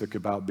specific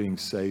about being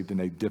saved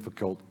in a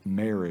difficult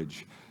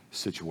marriage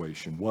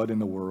situation. What in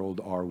the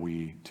world are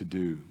we to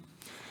do?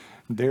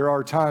 There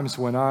are times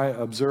when I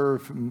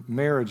observe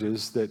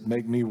marriages that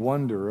make me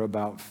wonder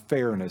about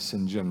fairness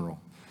in general.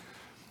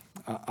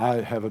 I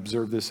have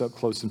observed this up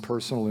close and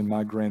personal in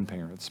my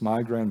grandparents.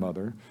 My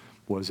grandmother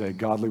was a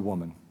godly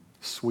woman,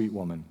 sweet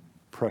woman,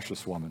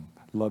 precious woman,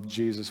 loved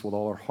Jesus with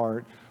all her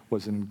heart,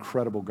 was an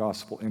incredible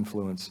gospel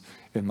influence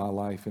in my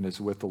life and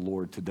is with the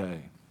Lord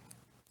today.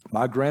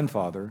 My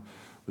grandfather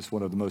was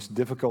one of the most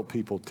difficult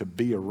people to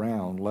be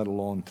around, let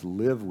alone to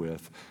live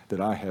with, that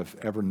I have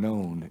ever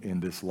known in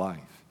this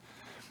life.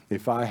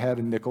 If I had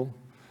a nickel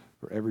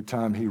for every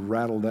time he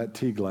rattled that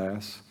tea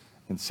glass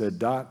and said,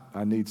 "Dot,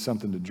 I need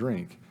something to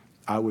drink,"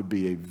 I would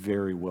be a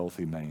very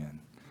wealthy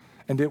man.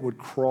 And it would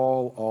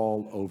crawl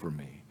all over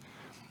me.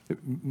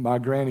 My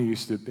granny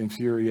used to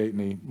infuriate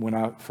me. When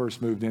I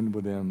first moved in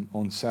with them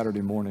on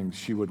Saturday mornings,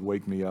 she would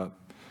wake me up.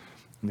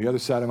 On the other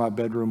side of my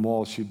bedroom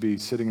wall, she'd be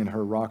sitting in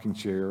her rocking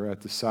chair at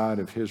the side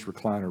of his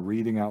recliner,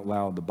 reading out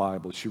loud the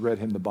Bible. She read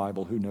him the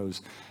Bible who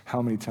knows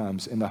how many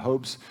times, in the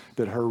hopes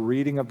that her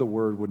reading of the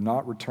Word would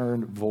not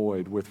return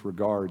void with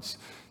regards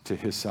to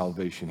his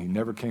salvation. He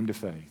never came to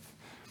faith,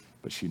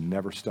 but she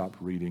never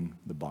stopped reading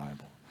the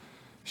Bible.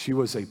 She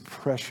was a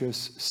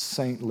precious,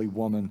 saintly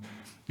woman.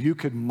 You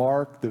could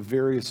mark the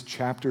various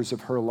chapters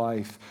of her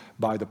life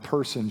by the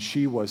person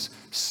she was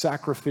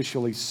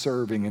sacrificially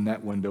serving in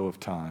that window of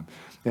time.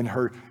 In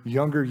her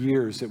younger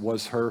years, it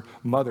was her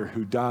mother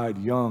who died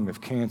young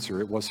of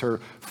cancer. It was her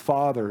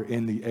father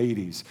in the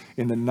 80s.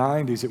 In the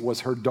 90s, it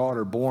was her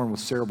daughter born with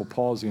cerebral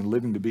palsy and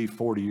living to be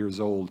 40 years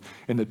old.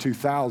 In the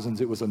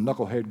 2000s, it was a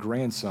knucklehead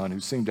grandson who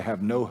seemed to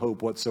have no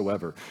hope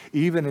whatsoever.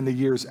 Even in the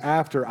years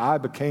after I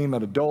became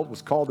an adult,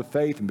 was called to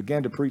faith, and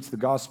began to preach the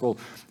gospel,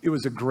 it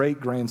was a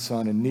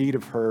great-grandson in need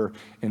of her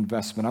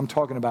investment. I'm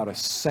talking about a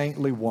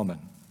saintly woman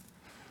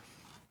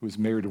who was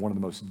married to one of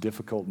the most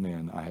difficult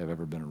men I have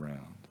ever been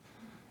around.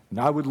 And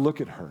I would look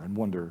at her and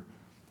wonder,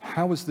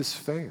 how is this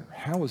fair?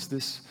 How is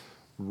this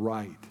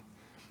right?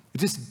 It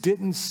just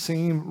didn't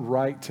seem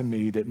right to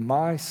me that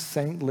my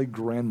saintly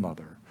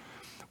grandmother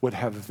would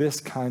have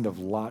this kind of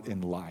lot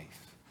in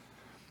life.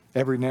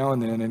 Every now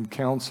and then in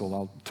counsel,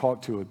 I'll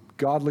talk to a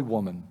godly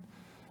woman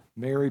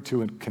married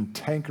to a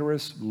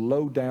cantankerous,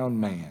 low-down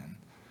man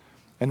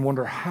and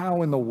wonder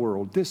how in the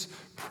world this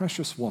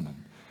precious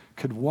woman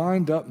could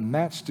wind up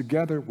matched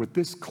together with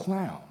this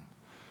clown.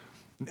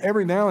 And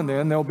every now and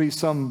then, there'll be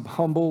some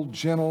humble,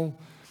 gentle,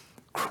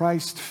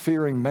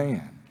 Christ-fearing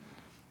man.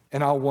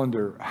 And I'll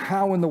wonder,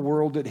 how in the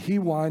world did he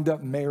wind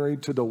up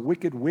married to the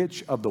wicked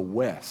witch of the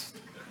West?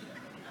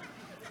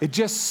 It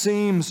just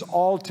seems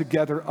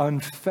altogether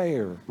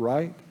unfair,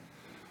 right?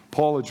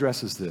 Paul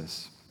addresses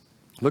this.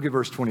 Look at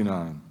verse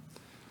 29.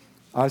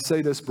 I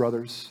say this,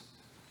 brothers,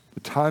 the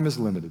time is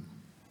limited.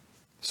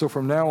 So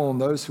from now on,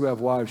 those who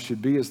have wives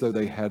should be as though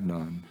they had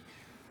none.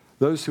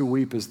 Those who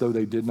weep as though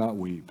they did not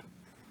weep.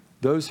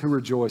 Those who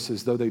rejoice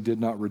as though they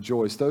did not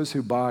rejoice. Those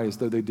who buy as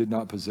though they did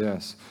not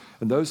possess.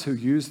 And those who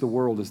use the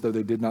world as though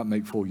they did not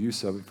make full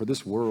use of it. For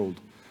this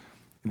world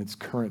in its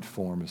current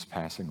form is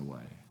passing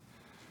away.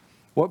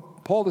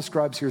 What Paul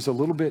describes here is a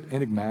little bit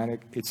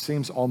enigmatic. It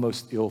seems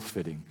almost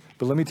ill-fitting.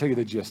 But let me tell you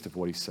the gist of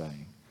what he's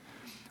saying.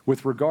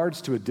 With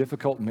regards to a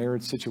difficult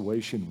marriage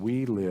situation,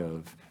 we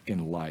live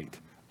in light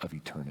of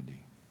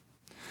eternity.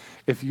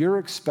 If you're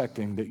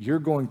expecting that you're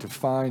going to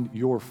find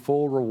your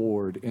full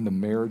reward in the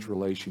marriage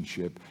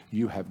relationship,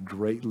 you have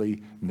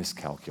greatly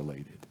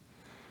miscalculated.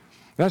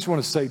 And I just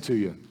want to say to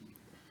you,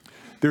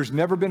 there's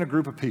never been a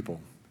group of people,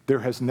 there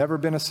has never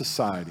been a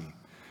society,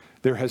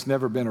 there has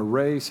never been a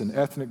race, an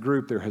ethnic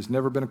group, there has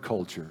never been a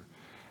culture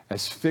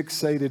as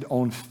fixated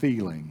on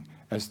feeling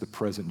as the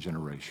present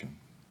generation.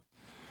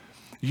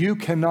 You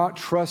cannot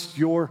trust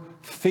your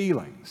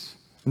feelings.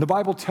 And the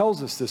Bible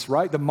tells us this,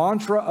 right? The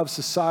mantra of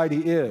society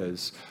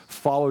is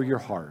follow your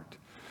heart.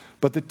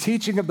 But the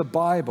teaching of the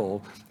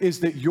Bible is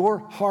that your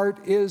heart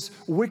is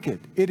wicked.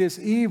 It is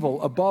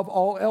evil above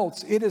all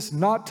else. It is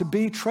not to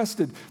be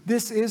trusted.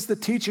 This is the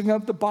teaching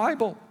of the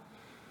Bible.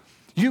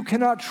 You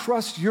cannot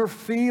trust your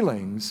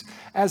feelings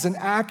as an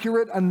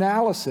accurate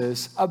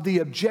analysis of the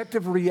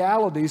objective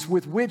realities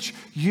with which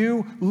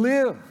you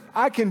live.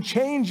 I can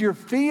change your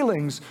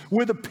feelings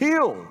with a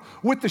pill,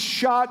 with the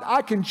shot.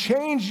 I can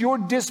change your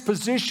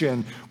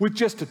disposition with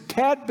just a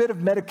tad bit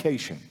of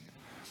medication.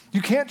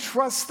 You can't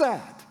trust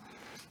that.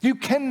 You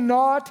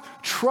cannot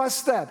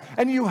trust that.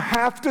 And you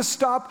have to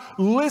stop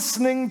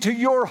listening to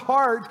your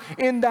heart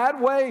in that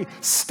way.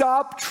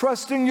 Stop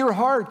trusting your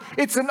heart.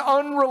 It's an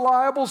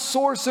unreliable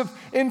source of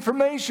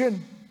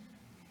information.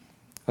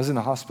 I was in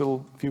the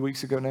hospital a few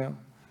weeks ago now.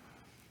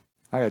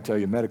 I got to tell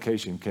you,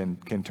 medication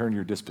can turn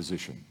your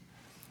disposition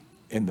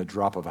in the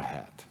drop of a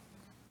hat.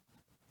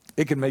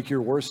 It can make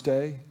your worst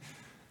day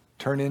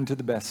turn into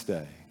the best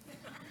day.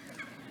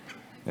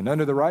 And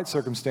under the right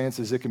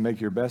circumstances, it can make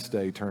your best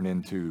day turn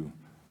into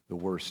the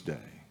worst day.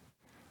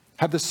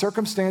 Have the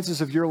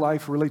circumstances of your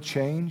life really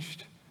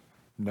changed?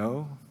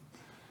 No.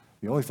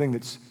 The only thing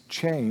that's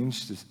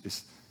changed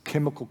is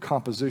chemical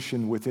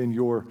composition within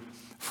your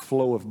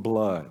flow of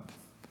blood.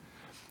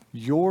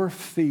 Your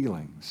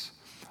feelings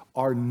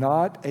are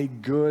not a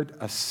good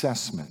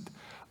assessment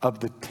of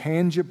the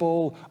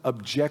tangible,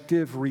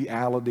 objective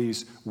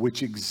realities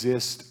which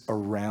exist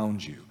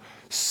around you.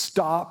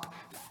 Stop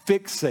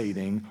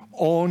fixating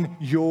on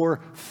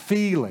your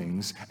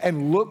feelings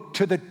and look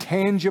to the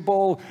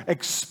tangible,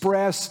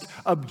 expressed,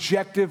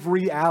 objective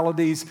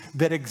realities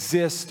that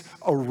exist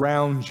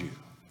around you.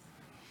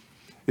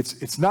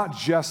 It's not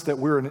just that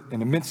we're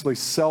an immensely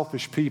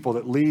selfish people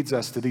that leads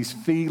us to these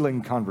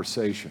feeling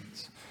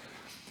conversations.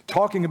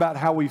 Talking about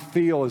how we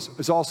feel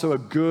is also a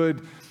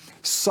good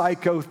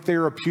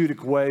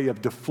psychotherapeutic way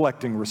of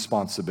deflecting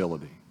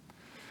responsibility.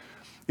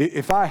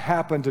 If I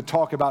happen to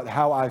talk about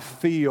how I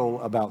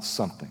feel about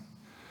something,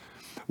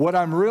 what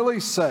I'm really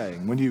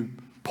saying when you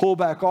pull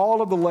back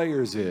all of the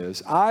layers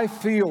is, I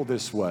feel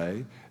this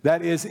way,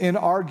 that is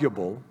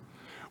inarguable,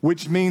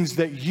 which means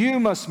that you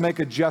must make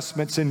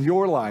adjustments in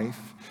your life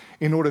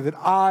in order that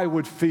I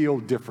would feel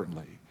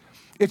differently.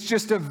 It's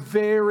just a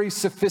very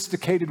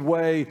sophisticated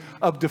way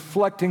of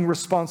deflecting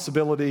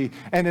responsibility,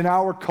 and in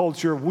our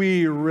culture,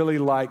 we really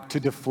like to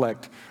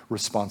deflect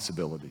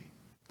responsibility.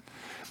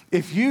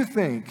 If you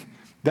think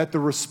that the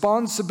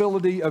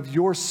responsibility of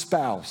your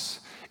spouse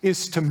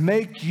is to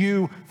make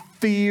you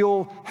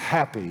feel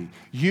happy,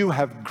 you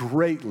have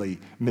greatly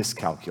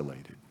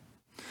miscalculated.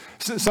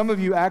 So some of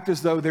you act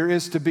as though there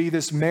is to be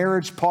this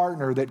marriage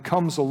partner that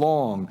comes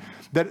along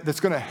that's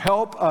going to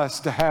help us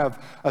to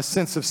have a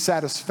sense of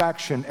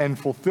satisfaction and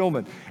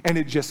fulfillment, and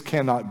it just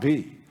cannot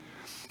be.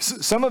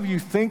 Some of you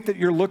think that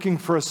you're looking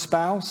for a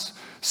spouse.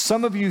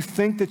 Some of you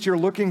think that you're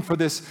looking for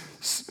this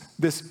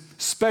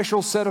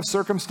special set of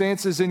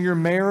circumstances in your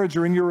marriage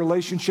or in your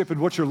relationship, and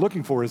what you're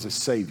looking for is a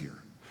savior.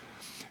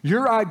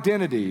 Your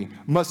identity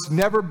must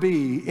never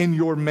be in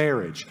your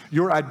marriage.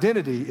 Your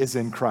identity is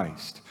in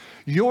Christ.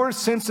 Your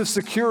sense of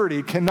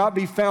security cannot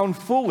be found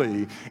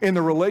fully in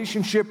the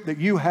relationship that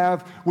you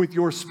have with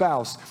your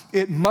spouse.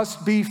 It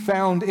must be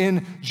found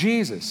in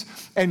Jesus.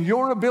 And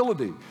your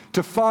ability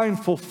to find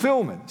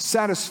fulfillment,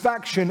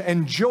 satisfaction,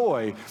 and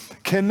joy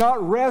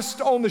cannot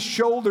rest on the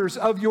shoulders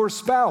of your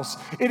spouse.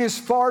 It is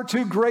far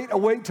too great a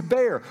weight to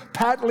bear,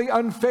 patently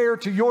unfair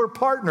to your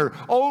partner.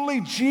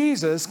 Only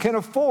Jesus can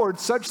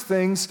afford such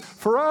things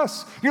for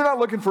us. You're not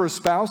looking for a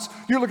spouse,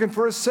 you're looking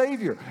for a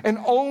Savior. And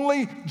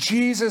only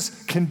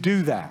Jesus can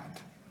do that.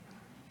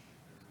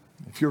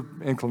 If your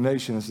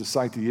inclination is to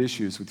cite the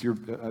issues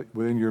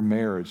within your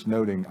marriage,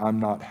 noting, I'm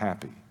not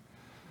happy,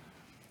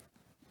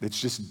 it's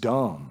just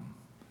dumb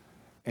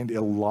and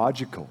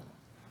illogical.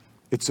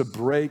 It's a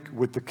break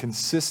with the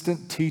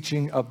consistent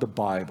teaching of the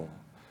Bible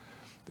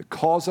that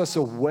calls us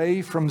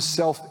away from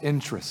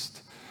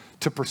self-interest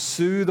to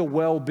pursue the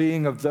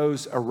well-being of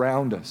those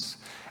around us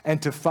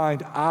and to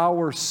find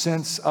our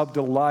sense of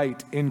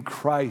delight in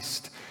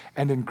Christ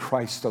and in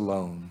Christ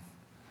alone.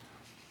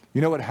 You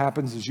know what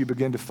happens as you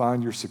begin to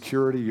find your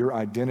security, your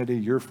identity,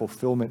 your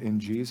fulfillment in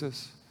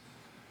Jesus?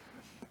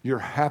 Your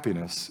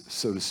happiness,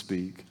 so to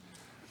speak,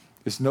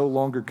 is no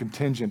longer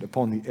contingent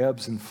upon the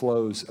ebbs and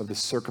flows of the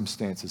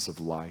circumstances of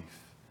life.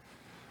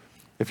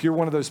 If you're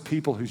one of those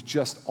people who's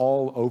just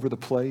all over the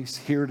place,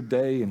 here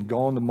today and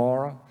gone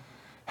tomorrow,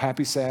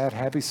 happy, sad,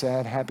 happy,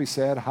 sad, happy,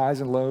 sad, highs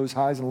and lows,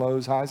 highs and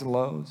lows, highs and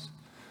lows,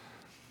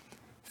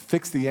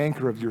 fix the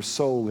anchor of your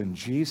soul in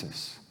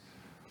Jesus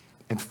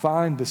and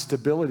find the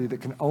stability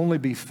that can only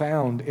be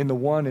found in the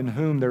one in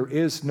whom there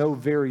is no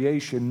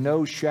variation,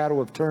 no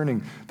shadow of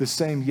turning, the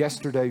same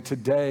yesterday,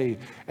 today,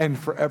 and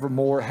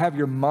forevermore. Have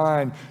your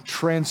mind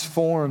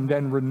transformed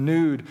and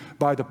renewed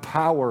by the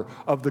power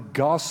of the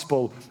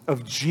gospel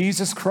of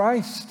Jesus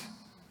Christ.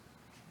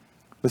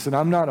 Listen,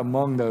 I'm not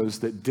among those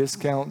that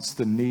discounts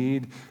the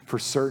need for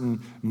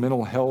certain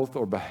mental health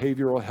or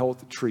behavioral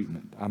health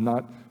treatment. I'm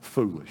not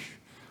foolish.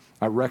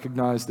 I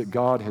recognize that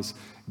God has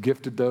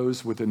gifted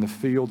those within the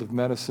field of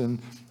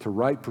medicine to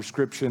write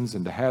prescriptions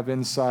and to have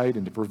insight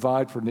and to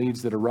provide for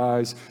needs that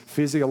arise,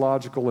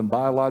 physiological and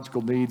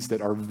biological needs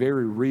that are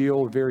very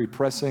real, very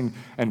pressing,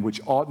 and which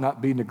ought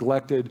not be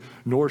neglected,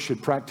 nor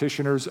should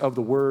practitioners of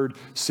the word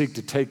seek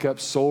to take up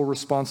sole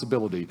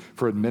responsibility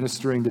for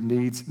administering the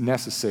needs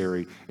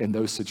necessary in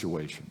those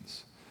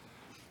situations.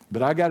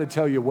 But I got to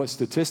tell you, what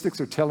statistics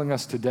are telling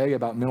us today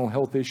about mental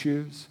health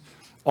issues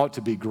ought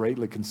to be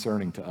greatly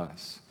concerning to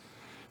us.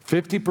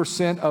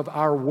 50% of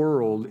our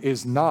world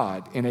is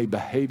not in a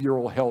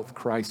behavioral health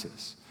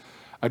crisis.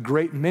 A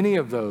great many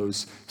of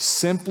those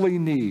simply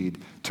need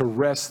to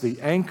rest the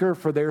anchor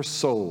for their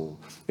soul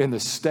in the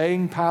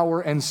staying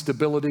power and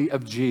stability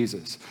of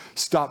Jesus.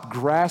 Stop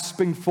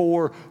grasping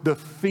for the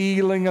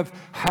feeling of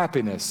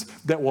happiness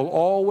that will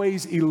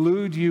always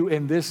elude you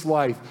in this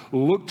life.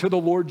 Look to the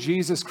Lord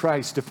Jesus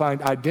Christ to find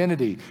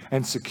identity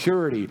and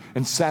security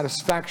and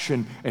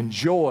satisfaction and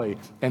joy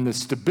and the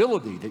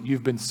stability that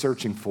you've been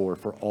searching for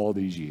all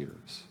these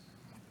years.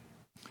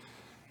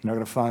 You're not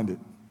going to find it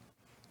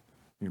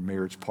in your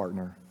marriage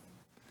partner.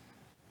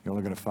 You're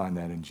only going to find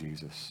that in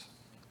Jesus.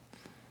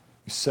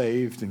 You're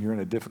saved and you're in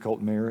a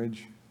difficult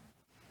marriage.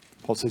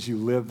 Paul says you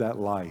live that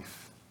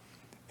life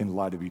in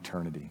light of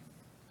eternity,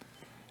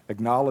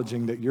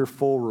 acknowledging that your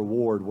full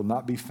reward will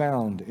not be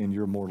found in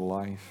your mortal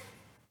life,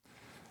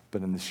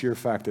 but in the sheer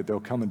fact that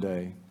there'll come a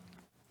day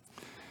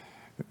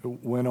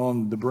when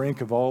on the brink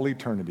of all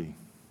eternity,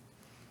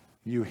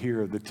 you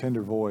hear the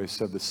tender voice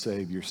of the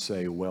Savior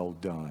say, "Well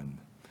done,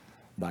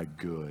 thy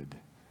good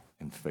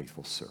and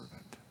faithful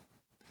servant."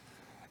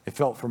 It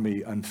felt for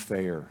me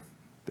unfair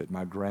that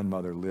my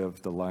grandmother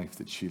lived the life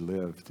that she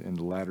lived in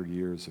the latter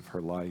years of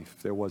her life.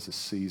 There was a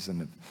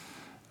season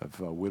of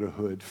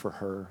widowhood for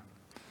her.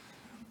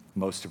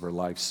 Most of her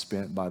life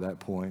spent by that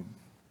point.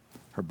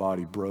 Her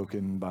body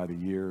broken by the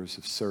years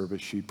of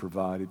service she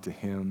provided to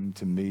him,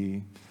 to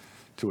me,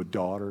 to a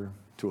daughter,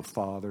 to a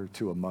father,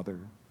 to a mother.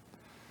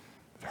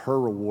 But her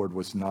reward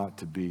was not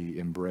to be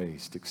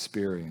embraced,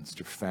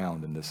 experienced, or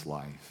found in this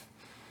life,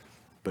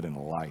 but in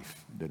a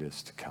life that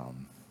is to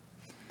come.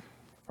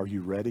 Are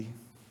you ready?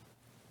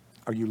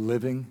 Are you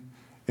living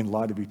in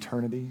light of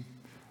eternity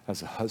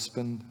as a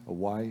husband, a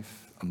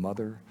wife, a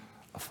mother,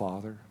 a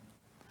father?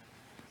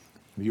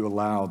 Will you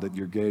allow that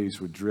your gaze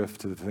would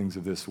drift to the things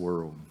of this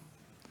world?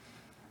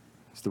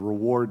 Is the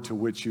reward to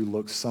which you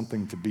look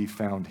something to be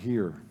found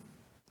here,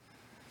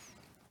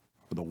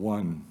 or the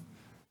one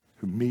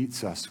who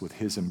meets us with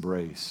his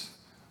embrace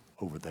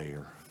over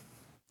there?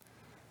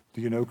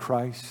 Do you know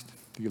Christ?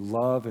 Do you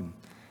love and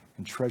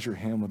treasure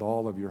him with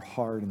all of your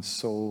heart and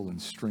soul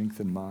and strength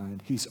and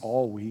mind? He's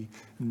all we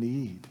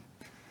need.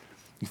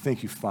 You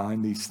think you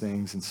find these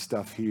things and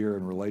stuff here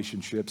and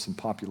relationships and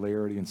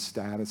popularity and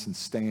status and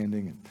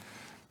standing and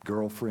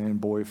girlfriend,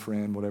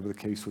 boyfriend, whatever the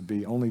case would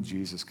be. Only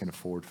Jesus can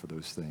afford for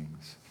those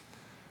things.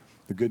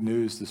 The good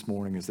news this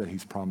morning is that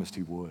he's promised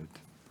he would.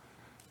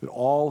 That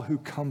all who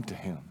come to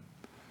him,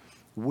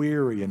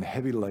 weary and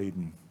heavy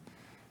laden,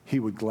 he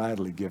would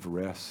gladly give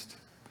rest.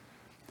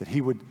 That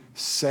he would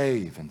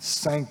save and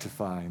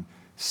sanctify and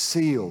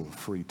seal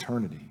for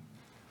eternity,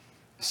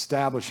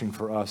 establishing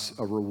for us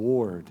a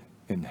reward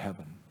in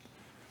heaven.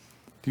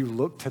 Do you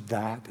look to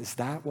that? Is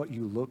that what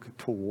you look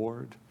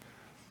toward?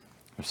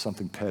 Or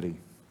something petty,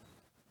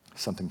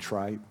 something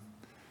trite,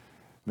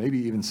 maybe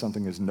even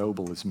something as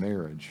noble as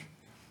marriage,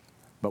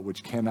 but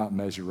which cannot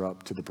measure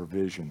up to the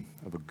provision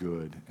of a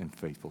good and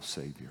faithful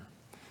Savior?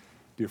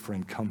 Dear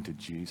friend, come to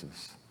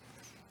Jesus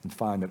and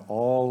find that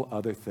all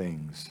other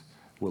things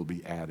will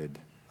be added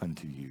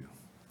unto you.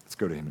 Let's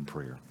go to him in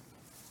prayer.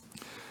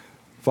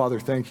 Father,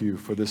 thank you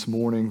for this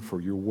morning,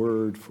 for your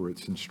word, for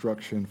its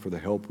instruction, for the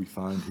help we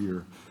find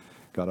here.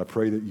 God, I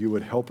pray that you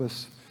would help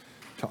us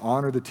to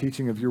honor the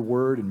teaching of your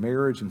word in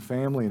marriage and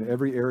family and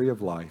every area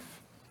of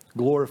life.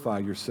 Glorify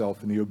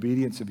yourself in the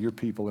obedience of your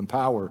people.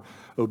 Empower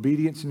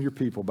obedience in your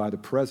people by the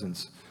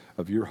presence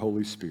of your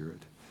Holy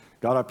Spirit.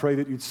 God, I pray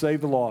that you'd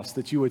save the lost,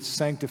 that you would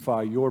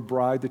sanctify your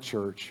bride, the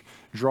church.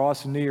 Draw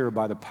us near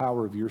by the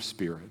power of your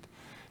Spirit.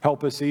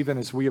 Help us even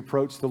as we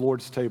approach the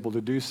Lord's table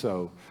to do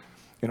so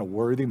in a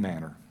worthy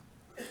manner.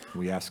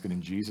 We ask it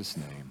in Jesus'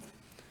 name.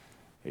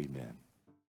 Amen.